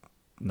also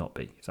not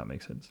be. If that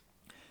makes sense.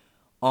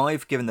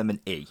 I've given them an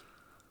E.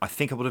 I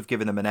think I would have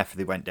given them an F if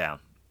they went down,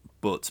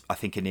 but I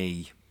think an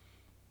E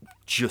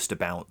just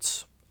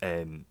about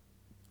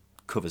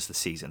covers the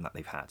season that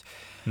they've had.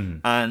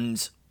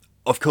 And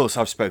of course,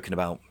 I've spoken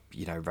about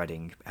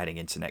Reading heading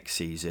into next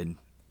season.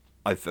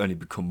 I've only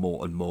become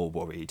more and more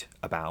worried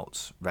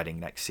about Reading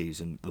next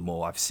season the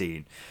more I've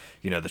seen,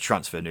 the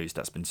transfer news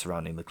that's been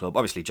surrounding the club.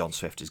 Obviously, John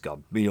Swift is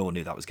gone. We all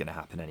knew that was going to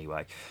happen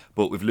anyway.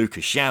 But with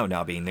Lucas João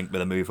now being linked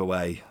with a move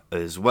away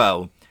as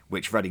well,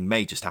 which Reading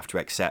may just have to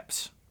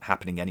accept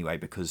happening anyway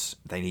because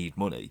they need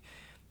money.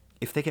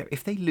 If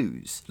they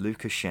lose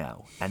Lucas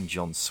João and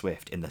John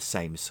Swift in the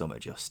same summer,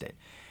 Justin,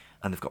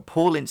 and they've got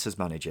Paul Ince as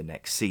manager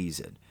next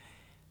season,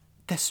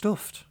 they're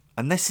stuffed.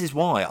 And this is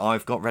why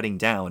I've got Reading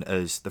down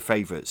as the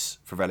favourites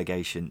for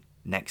relegation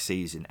next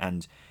season.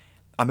 And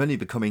I'm only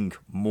becoming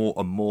more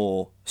and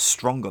more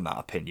strong on that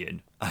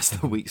opinion as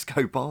the weeks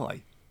go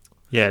by.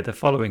 Yeah, they're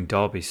following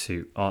Derby's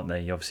suit, aren't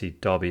they? Obviously,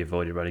 Derby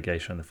avoided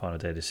relegation on the final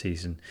day of the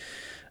season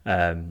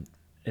in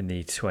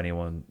the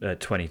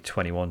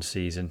 2021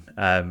 season.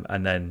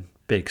 And then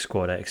big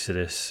squad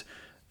exodus,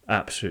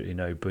 absolutely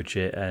no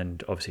budget.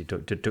 And obviously,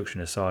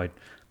 deduction aside,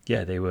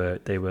 yeah, they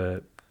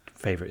were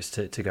favourites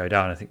to go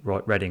down. I think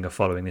Reading are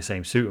following the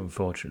same suit,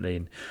 unfortunately,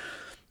 and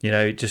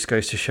it just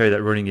goes to show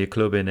that running your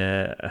club in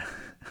a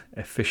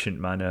efficient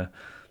manner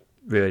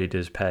really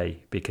does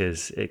pay,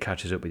 because it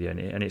catches up with you,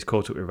 and it's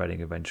caught up with Reading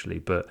eventually.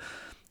 But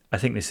I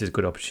think this is a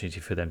good opportunity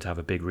for them to have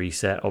a big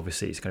reset.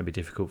 Obviously, it's going to be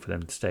difficult for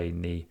them to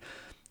staying in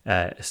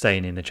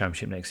the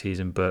Championship next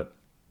season, but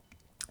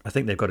I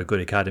think they've got a good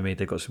academy.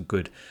 They've got some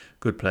good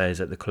players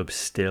at the club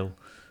still.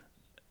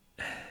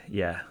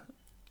 Yeah.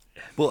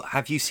 Well,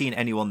 have you seen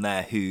anyone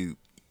there who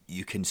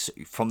you can,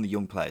 from the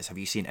young players, have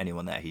you seen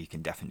anyone there who you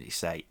can definitely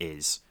say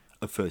is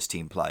a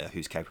first-team player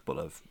who's capable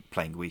of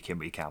playing week in,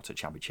 week out at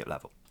Championship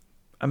level?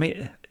 I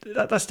mean,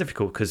 that's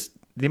difficult because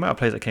the amount of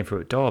players that came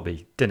through at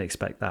Derby, didn't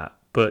expect that.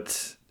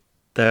 But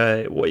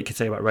what you can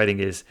say about Reading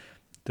is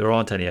there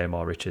aren't any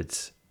Omar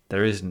Richards.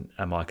 There isn't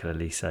a Michael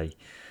Elise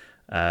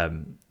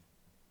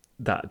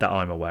that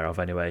I'm aware of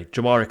anyway.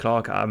 Jamari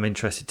Clark, I'm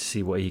interested to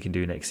see what he can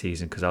do next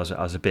season, because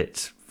I was a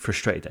bit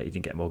frustrated that he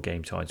didn't get more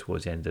game time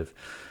towards the end of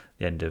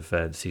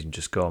the season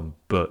just gone.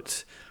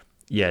 But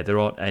yeah, there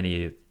aren't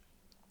any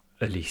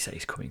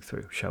Elise's coming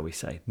through, shall we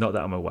say? Not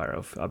that I'm aware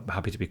of. I'm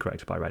happy to be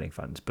corrected by Reading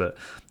fans, but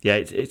yeah,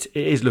 it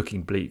is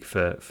looking bleak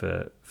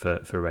for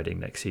Reading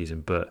next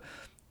season. But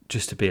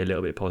just to be a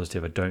little bit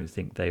positive, I don't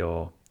think they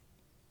are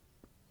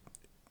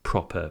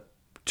proper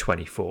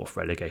 24th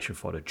relegation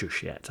fodder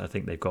just yet. I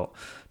think they've got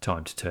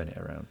time to turn it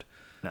around.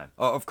 No,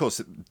 of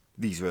course,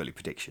 these are early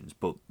predictions,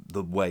 but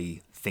the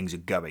way things are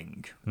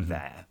going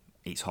there,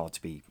 it's hard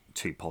to be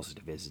too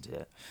positive, isn't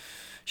it?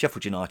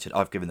 Sheffield United,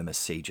 I've given them a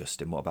C,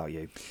 Justin. What about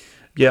you?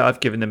 Yeah, I've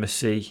given them a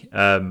C.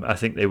 I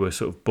think they were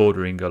sort of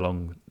bordering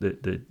along the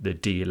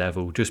D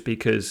level just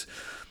because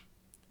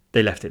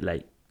they left it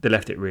late. They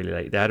left it really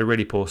late. They had a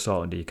really poor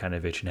start under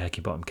Jukanovic, and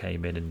Heckingbottom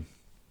came in and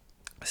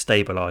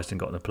stabilised and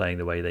got them playing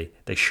the way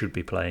they should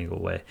be playing,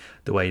 or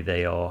the way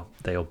they are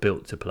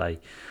built to play.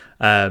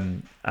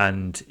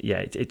 And yeah,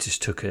 it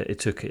just took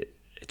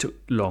too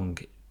long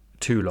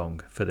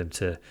for them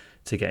to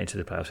get into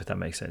the playoffs, if that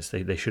makes sense.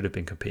 They should have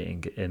been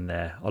competing in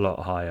there a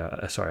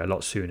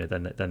lot sooner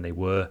than they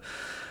were.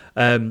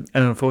 And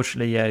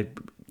unfortunately, yeah,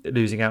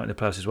 losing out in the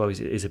playoffs as well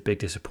is a big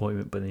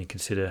disappointment. But then you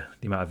consider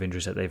the amount of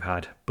injuries that they've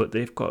had, but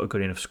they've got a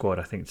good enough squad,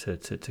 I think,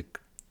 to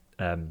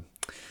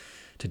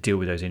deal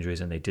with those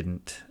injuries, and they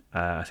didn't.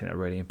 I think that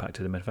really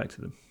impacted them and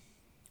affected them.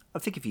 I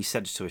think if you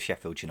said to a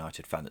Sheffield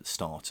United fan at the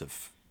start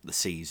of the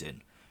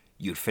season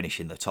you'd finish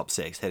in the top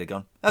six, they'd have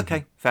gone,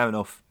 okay, fair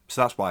enough.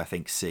 So that's why I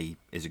think C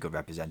is a good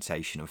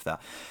representation of that.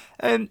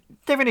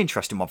 They're an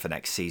interesting one for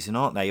next season,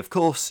 aren't they? Of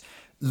course,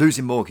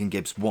 losing Morgan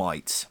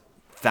Gibbs-White,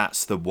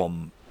 that's the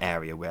one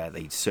area where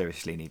they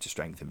seriously need to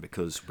strengthen,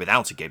 because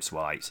without a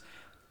Gibbs-White,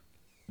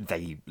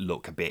 they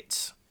look a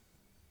bit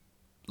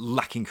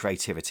lacking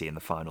creativity in the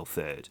final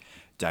third,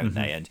 don't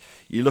they? And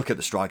you look at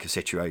the striker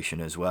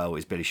situation as well.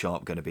 Is Billy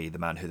Sharp going to be the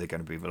man who they're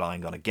going to be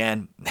relying on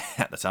again?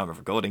 At the time of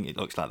recording, it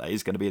looks like that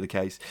is going to be the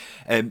case.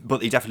 But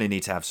they definitely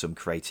need to have some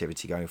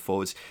creativity going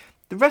forwards.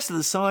 The rest of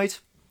the side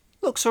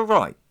looks all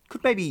right.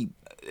 Could maybe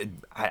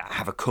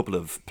have a couple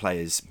of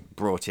players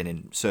brought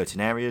in certain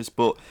areas,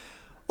 but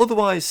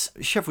otherwise,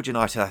 Sheffield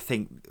United, I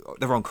think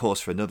they're on course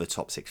for another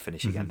top six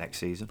finish again next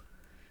season.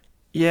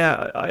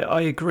 Yeah, I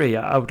agree.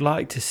 I would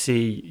like to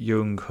see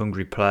young,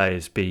 hungry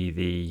players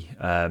be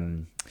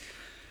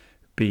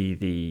be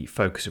the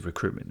focus of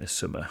recruitment this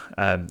summer.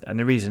 And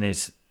the reason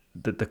is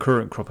that the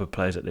current crop of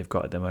players that they've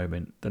got at the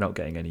moment, they're not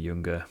getting any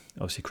younger.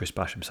 Obviously, Chris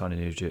Basham signed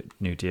a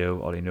new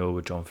deal, Ollie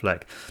Norwood, John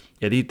Fleck.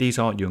 Yeah, these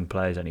aren't young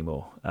players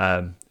anymore.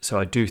 So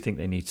I do think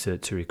they need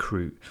to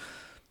recruit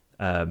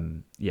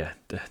the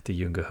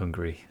younger,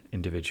 hungry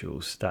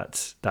individuals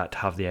that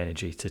have the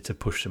energy to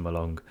push them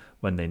along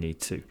when they need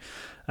to.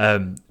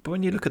 But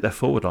when you look at their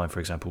forward line, for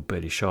example,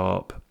 Birdie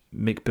Sharp,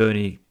 Mick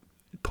Burney,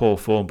 poor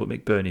form, but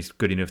Mick Burney's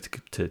good enough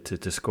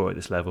to score at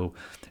this level.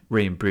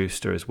 Ryan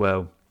Brewster as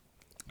well.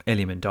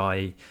 Eli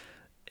Mandai.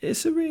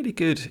 It's a really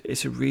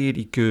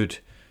good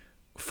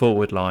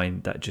forward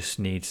line that just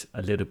needs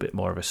a little bit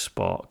more of a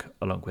spark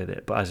along with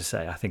it. But as I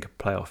say, I think a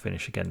playoff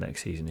finish again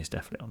next season is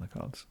definitely on the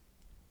cards.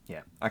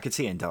 Yeah, I could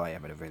see Ndai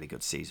having a really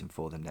good season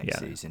for them next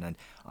season, and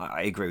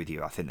I agree with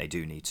you. I think they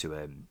do need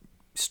to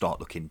start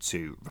looking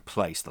to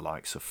replace the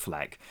likes of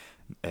Fleck,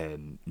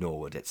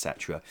 Norwood,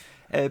 etc.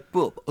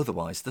 But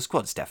otherwise, the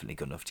squad's definitely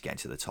good enough to get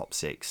into the top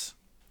 6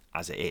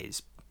 as it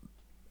is.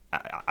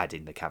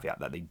 Adding the caveat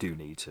that they do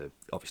need to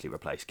obviously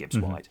replace Gibbs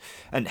White,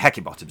 and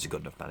Heckingbottom's a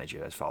good enough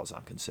manager as far as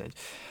I'm concerned.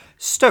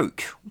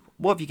 Stoke,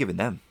 what have you given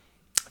them?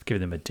 I've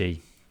given them a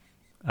D.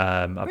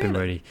 I've been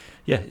really,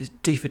 it's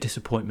D for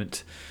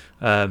disappointment.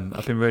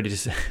 I've been really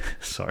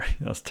sorry,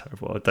 that's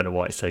terrible. I don't know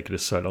why it's taken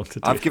us so long to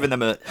do. I've given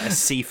them a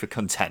C for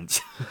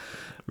content.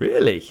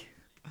 Really?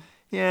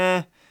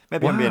 Yeah,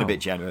 maybe I'm being a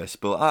bit generous,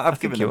 but I've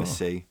given them a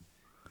C.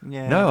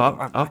 Yeah.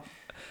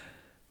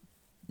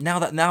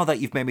 No, now that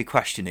you've made me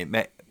question it,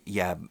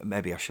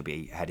 maybe I should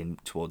be heading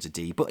towards a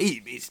D. But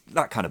it's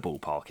that kind of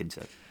ballpark, isn't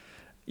it?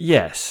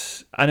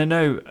 Yes, and I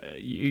know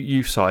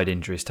you've cited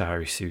injuries to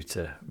Harry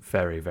Souttar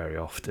very, very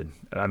often.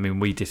 I mean,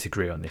 we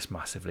disagree on this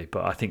massively,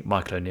 but I think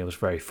Michael O'Neill was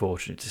very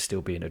fortunate to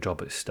still be in a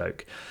job at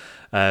Stoke.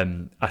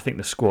 I think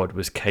the squad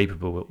was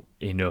capable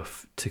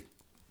enough to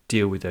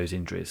deal with those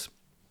injuries.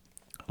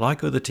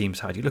 Like other teams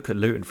had, you look at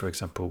Luton, for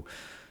example,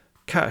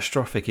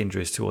 catastrophic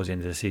injuries towards the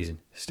end of the season,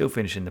 still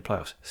finishing the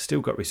playoffs,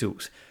 still got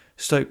results.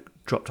 Stoke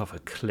dropped off a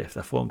cliff,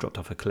 their form dropped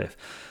off a cliff.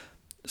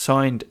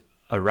 Signed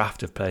a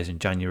raft of players in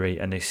January,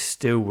 and they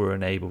still were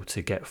unable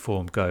to get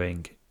form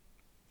going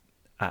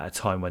at a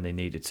time when they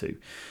needed to.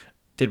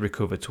 Did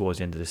recover towards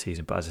the end of the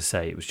season, but as I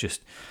say, it was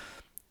just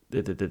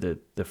the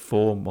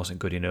form wasn't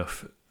good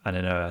enough. And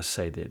I know, as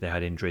I say, they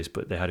had injuries,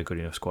 but they had a good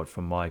enough squad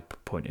from my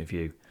point of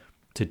view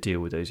to deal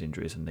with those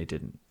injuries, and they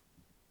didn't.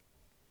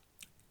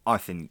 I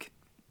think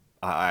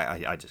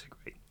I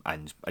disagree.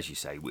 And as you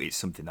say, it's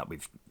something that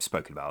we've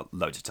spoken about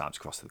loads of times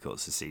across the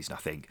course of the season. I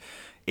think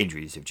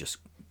injuries have just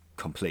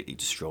completely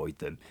destroyed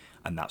them,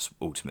 and that's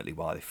ultimately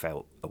why they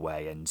fell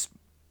away. And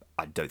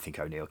I don't think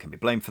O'Neill can be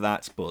blamed for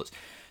that, but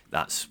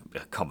that's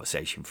a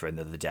conversation for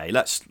another day.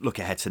 Let's look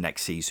ahead to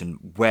next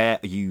season. Where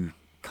are you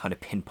kind of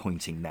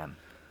pinpointing them?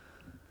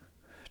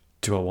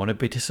 Do I want to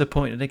be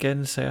disappointed again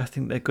and say I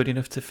think they're good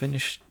enough to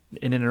finish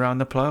in and around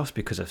the playoffs?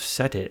 Because I've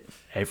said it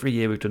every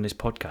year we've done this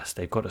podcast,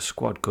 they've got a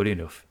squad good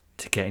enough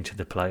to get into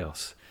the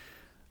playoffs,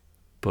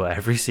 but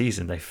every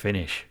season they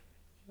finish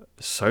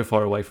so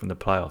far away from the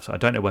playoffs. I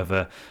don't know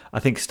whether, I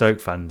think Stoke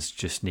fans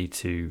just need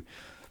to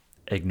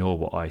ignore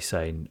what I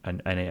say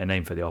and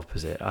aim for the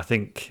opposite. I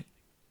think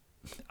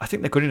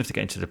they're good enough to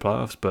get into the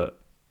playoffs, but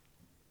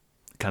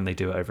can they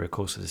do it over the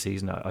course of the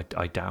season? I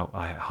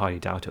highly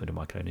doubt it under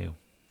Michael O'Neill.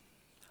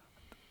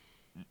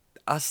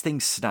 As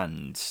things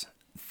stand,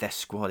 their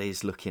squad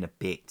is looking a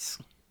bit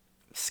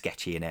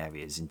sketchy in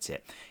areas, isn't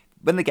it?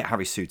 When they get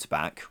Harry Souttar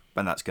back,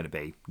 when that's going to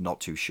be, not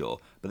too sure,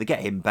 but they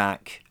get him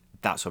back,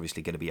 that's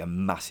obviously going to be a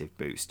massive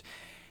boost.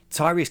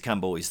 Tyrese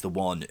Campbell is the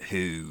one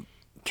who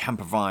can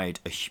provide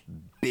a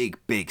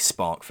big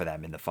spark for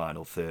them in the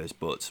final third,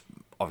 but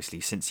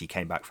obviously since he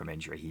came back from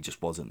injury, he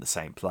just wasn't the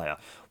same player.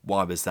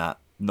 Why was that?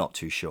 Not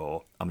too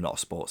sure. I'm not a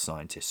sports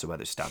scientist, so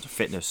whether it's down to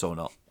fitness or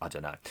not, I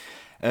don't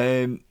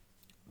know.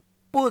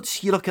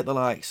 But you look at the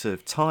likes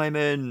of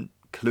Timon,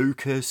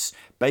 Clucas,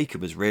 Baker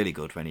was really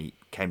good when he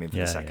came in for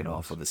the second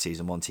half of the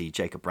season 1 tee.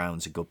 Jacob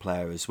Brown's a good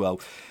player as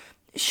well.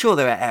 Sure,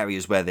 there are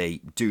areas where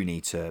they do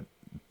need to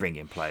bring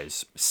in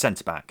players.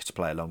 Centre-back to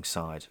play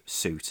alongside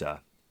Souttar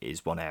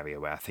is one area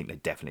where I think they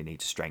definitely need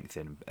to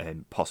strengthen,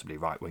 and possibly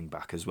right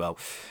wing-back as well.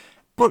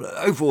 But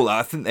overall,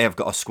 I think they have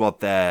got a squad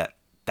there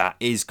that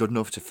is good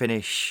enough to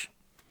finish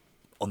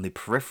on the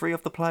periphery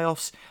of the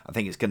playoffs. I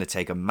think it's going to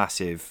take a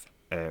massive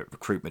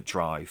recruitment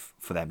drive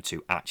for them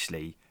to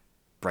actually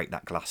break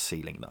that glass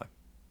ceiling, though.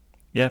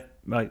 Yeah,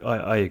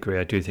 I agree.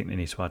 I do think they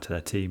need to add to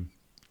their team.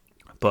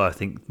 But I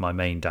think my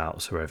main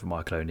doubts are over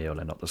Michael O'Neill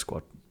and not the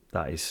squad.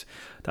 That is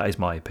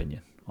my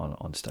opinion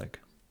on Stoke.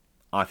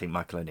 I think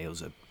Michael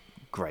O'Neill's a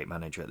great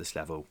manager at this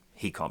level.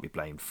 He can't be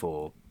blamed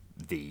for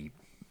the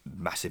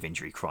massive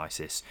injury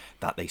crisis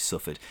that they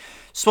suffered.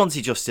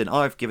 Swansea, Justin,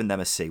 I've given them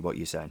a C. What are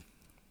you saying?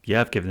 Yeah,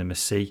 I've given them a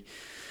C.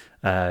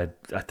 I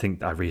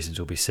think our reasons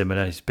will be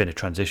similar. It's been a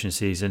transition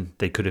season.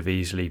 They could have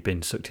easily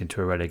been sucked into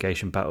a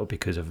relegation battle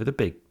because of the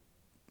big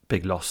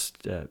loss,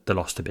 the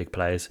loss to big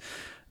players.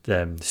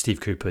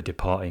 Steve Cooper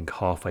departing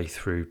halfway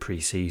through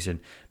pre-season.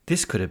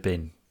 This could have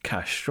been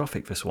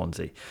catastrophic for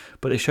Swansea.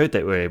 But they showed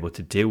they were able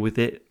to deal with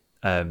it.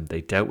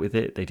 They dealt with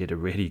it. They did a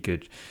really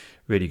good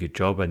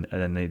job. And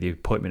then the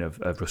appointment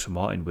of Russell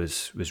Martin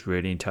was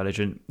really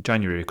intelligent.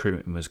 January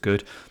recruitment was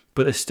good,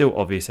 but there's still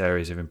obvious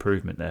areas of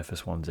improvement there for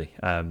Swansea.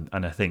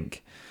 And I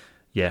think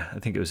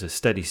it was a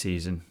steady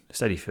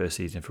first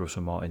season for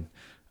Russell Martin,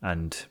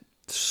 and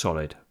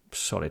solid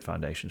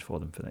foundations for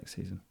them for next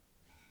season.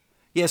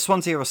 Yeah,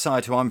 Swansea are a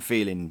side who I'm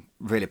feeling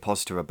really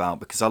positive about,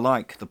 because I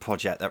like the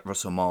project that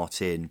Russell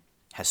Martin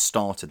has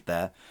started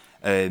there.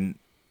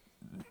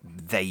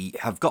 They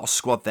have got a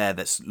squad there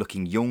that's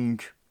looking young,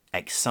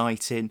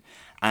 exciting,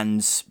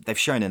 and they've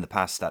shown in the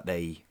past that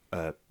their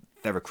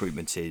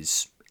recruitment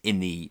is in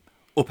the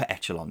upper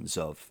echelons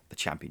of the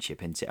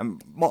Championship, isn't it?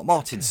 And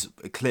Martin's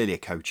clearly a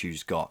coach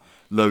who's got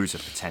loads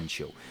of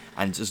potential,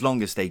 and as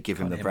long as they give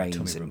him the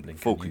brains and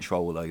full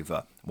control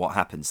over what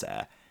happens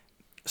there,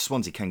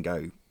 Swansea can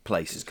go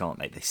places, can't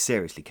they? They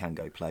seriously can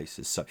go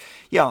places. So,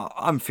 yeah,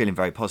 I'm feeling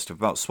very positive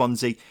about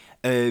Swansea.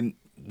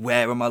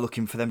 Where am I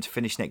looking for them to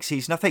finish next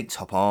season? I think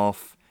top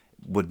half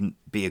wouldn't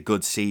be a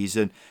good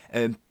season,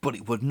 but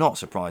it would not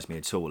surprise me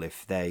at all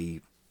if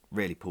they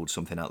really pulled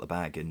something out of the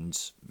bag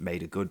and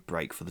made a good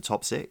break for the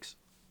top six.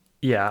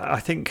 Yeah, I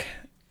think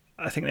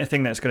the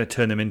thing that's going to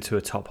turn them into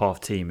a top half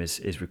team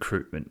is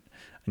recruitment.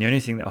 And the only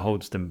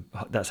thing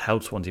that's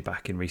held Swansea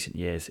back in recent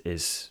years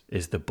is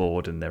the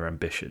board and their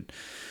ambition.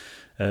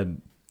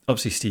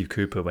 Obviously, Steve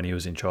Cooper, when he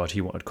was in charge,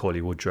 he wanted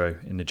Cauley Woodrow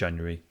in the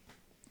January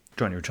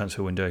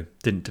transfer window,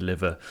 didn't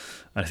deliver,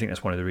 and I think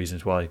that's one of the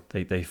reasons why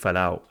they fell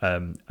out.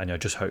 And I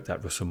just hope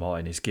that Russell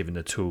Martin is given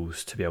the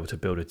tools to be able to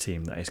build a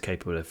team that is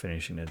capable of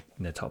finishing in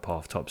the top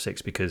half, top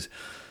six, because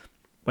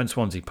when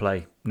Swansea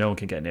play, no one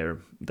can get near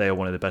them. They are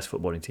one of the best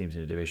footballing teams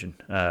in the division,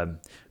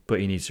 but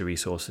he needs the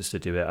resources to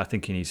do it. I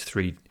think he needs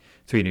three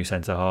new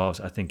centre halves.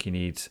 I think he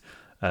needs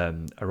a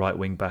right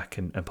wing back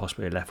and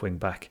possibly a left wing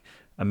back,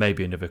 and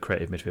maybe another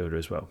creative midfielder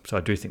as well. So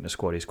I do think the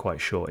squad is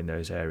quite short in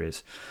those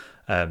areas,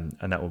 and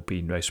that will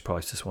be no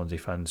surprise to Swansea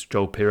fans.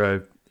 Joel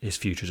Pirro, his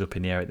future's up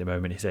in the air at the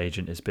moment. His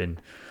agent has been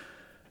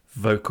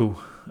vocal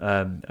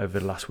over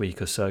the last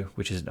week or so,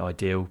 which isn't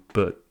ideal,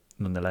 but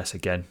nonetheless,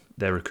 again,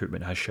 their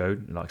recruitment has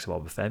shown, the likes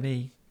of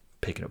Obafemi,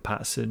 picking up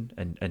Patterson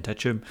and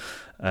Techum,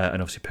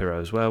 and obviously Pirro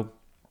as well.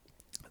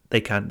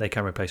 They can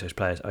replace those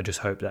players. I just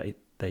hope that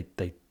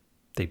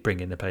they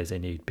bring in the players they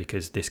need,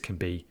 because this can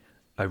be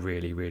a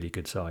really, really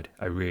good side.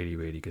 A really,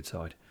 really good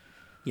side.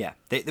 Yeah,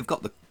 they've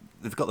got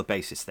the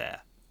basis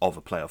there of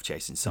a playoff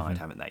chasing side,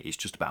 haven't they? It's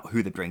just about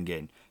who they bring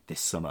in this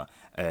summer.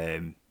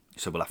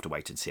 So we'll have to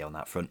wait and see on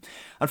that front.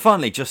 And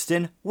finally,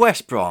 Justin,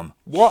 West Brom,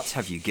 what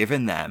have you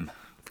given them?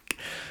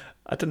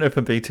 I don't know if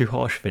I'm being too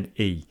harsh with an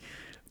E,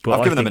 but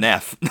I've given them an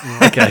F.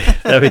 Okay,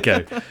 there we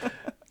go.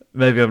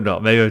 Maybe I'm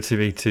not. Maybe I'm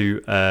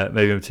too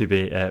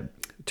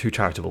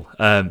charitable.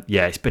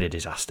 Yeah, it's been a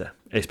disaster.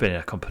 It's been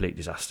a complete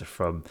disaster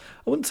I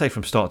wouldn't say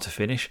from start to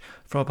finish,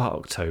 from about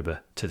October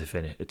to the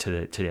finish,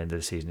 to the end of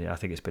the season. I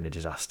think it's been a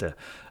disaster.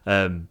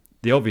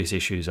 The obvious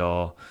issues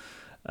are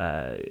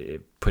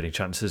putting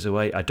chances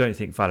away. I don't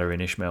think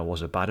Valérien Ismaël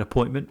was a bad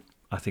appointment.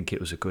 I think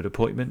it was a good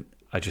appointment.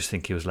 I just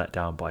think he was let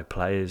down by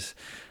players,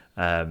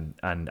 and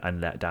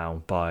let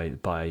down by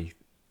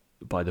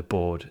the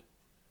board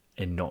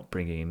in not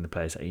bringing in the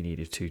players that he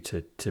needed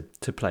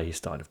to play his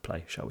style of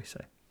play, shall we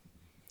say.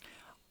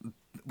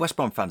 West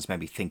Brom fans may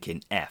be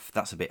thinking, F,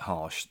 that's a bit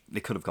harsh. They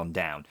could have gone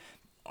down.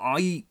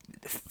 I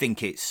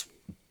think it's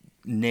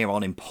near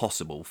on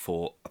impossible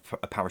for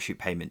a parachute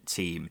payment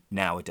team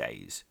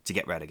nowadays to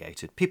get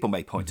relegated. People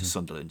may point to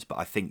Sunderland, but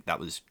I think that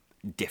was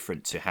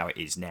different to how it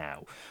is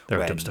now.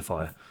 They're a dumpster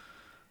fire.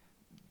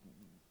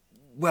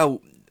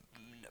 Well,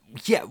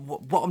 yeah,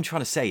 what I'm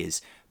trying to say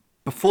is,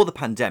 before the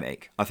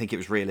pandemic, I think it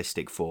was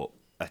realistic for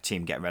a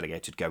team getting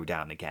relegated go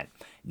down again.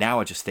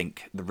 Now I just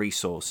think the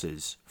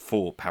resources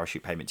for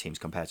parachute payment teams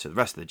compared to the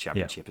rest of the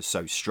Championship are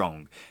so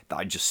strong that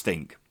I just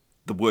think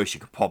the worst you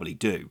could probably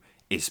do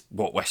is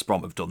what West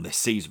Brom have done this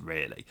season,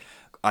 really.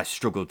 I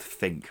struggle to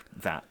think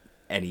that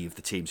any of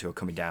the teams who are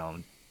coming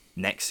down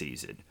next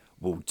season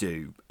will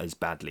do as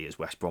badly as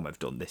West Brom have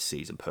done this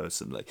season,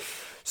 personally.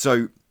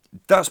 So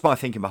that's my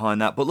thinking behind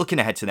that. But looking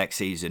ahead to next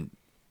season,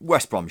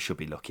 West Brom should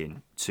be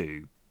looking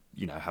to,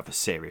 have a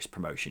serious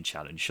promotion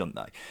challenge, shouldn't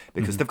they?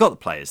 Because they've got the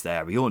players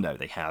there. We all know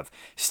they have.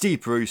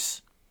 Steve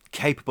Bruce,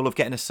 capable of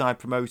getting a side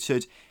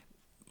promoted.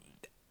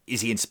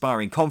 Is he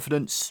inspiring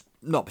confidence?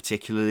 Not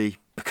particularly,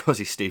 because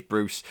he's Steve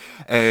Bruce.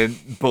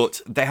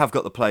 But they have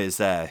got the players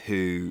there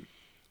who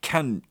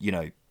can,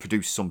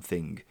 produce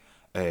something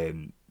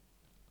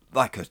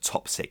like a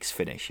top six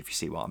finish, if you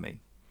see what I mean.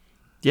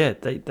 Yeah,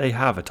 they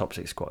have a top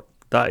six squad.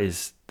 That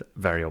is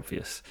very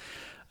obvious.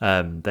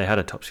 They had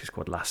a top six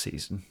squad last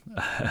season,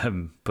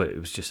 but it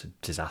was just a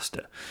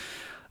disaster.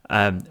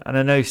 And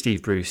I know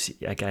Steve Bruce,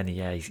 again,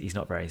 he's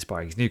not very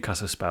inspiring. His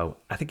Newcastle spell,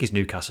 I think his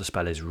Newcastle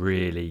spell has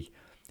really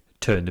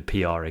turned the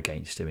PR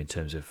against him in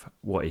terms of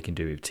what he can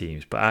do with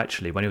teams. But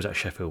actually, when he was at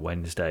Sheffield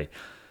Wednesday,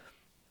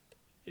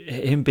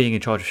 him being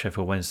in charge of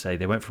Sheffield Wednesday,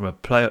 they went from a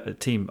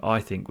team I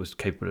think was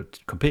capable of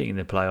competing in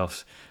the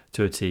playoffs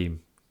to a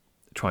team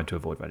trying to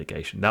avoid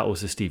relegation. That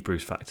was the Steve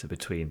Bruce factor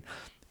between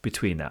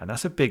that, and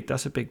that's a big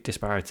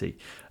disparity.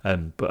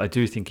 But I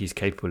do think he's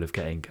capable of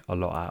getting a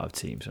lot out of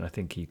teams, and I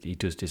think he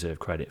does deserve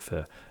credit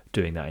for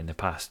doing that in the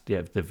past.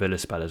 Yeah, the Villa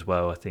spell as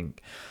well, I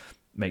think,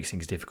 makes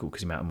things difficult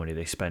because the amount of money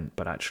they spent,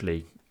 but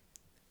actually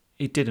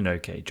he did an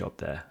okay job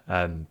there.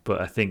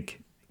 But I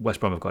think West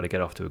Brom have got to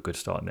get off to a good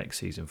start next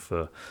season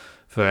for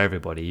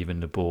everybody,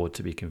 even the board,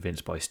 to be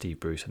convinced by Steve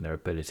Bruce and their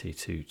ability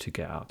to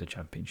get out of the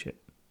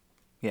Championship.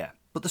 Yeah,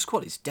 but the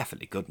squad is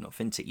definitely good enough,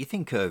 isn't it? You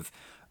think of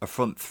a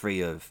front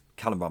three of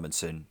Callum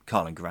Robinson,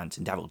 Karlan Grant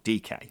and Daryl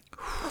Dike.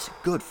 That's a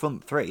good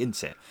front three,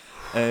 isn't it?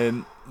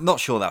 Not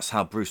sure that's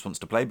how Bruce wants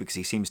to play, because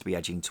he seems to be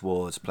edging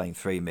towards playing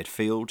three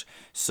midfield.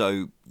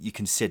 So you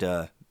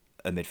consider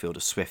a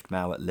midfielder Swift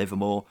Mao at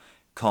Livermore,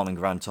 Karlan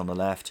Grant on the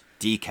left,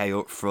 Dike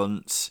up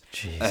front,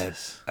 a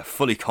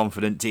fully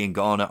confident Dean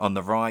Garner on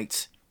the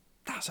right.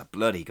 That's a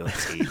bloody good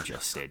team,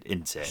 Justin,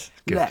 isn't it?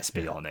 Good, Let's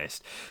be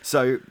honest.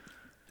 So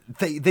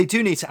they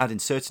do need to add in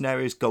certain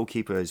areas.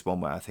 Goalkeeper is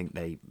one where I think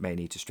they may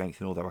need to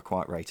strengthen, although I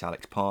quite rate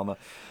Alex Palmer.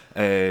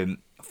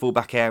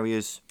 Fullback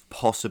areas,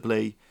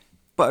 possibly.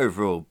 But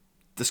overall,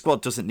 the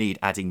squad doesn't need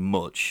adding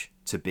much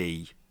to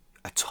be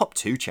a top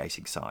two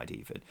chasing side,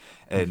 even.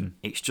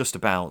 It's just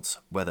about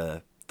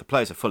whether the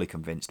players are fully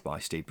convinced by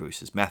Steve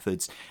Bruce's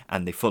methods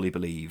and they fully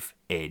believe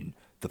in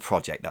the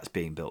project that's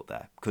being built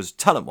there. Because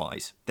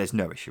talent-wise, there's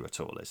no issue at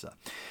all, is there?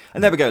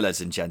 And there we go,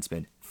 ladies and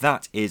gentlemen.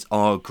 That is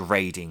our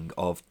grading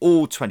of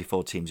all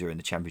 24 teams who are in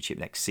the Championship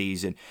next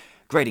season,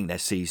 grading their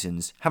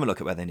seasons, having a look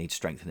at where they need to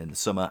strengthen in the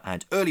summer,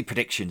 and early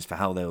predictions for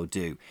how they'll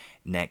do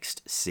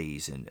next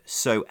season.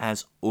 So,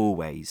 as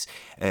always,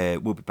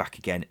 we'll be back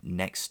again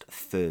next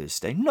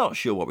Thursday. Not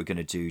sure what we're going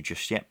to do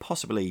just yet.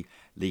 Possibly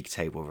league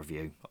table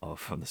review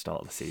from the start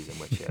of the season,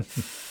 which...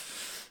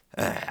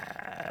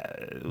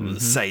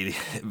 say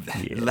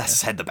less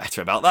said the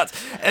better about that.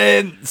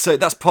 So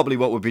that's probably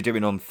what we'll be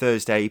doing on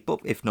Thursday,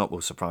 but if not,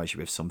 we'll surprise you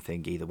with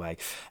something either way.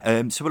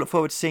 So we'll look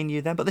forward to seeing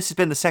you then. But this has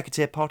been the Second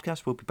Tier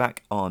Podcast. We'll be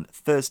back on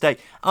Thursday.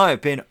 I have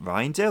been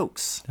Ryan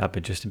Dilks. I've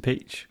been Justin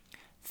Peach.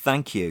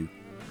 Thank you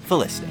for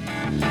listening.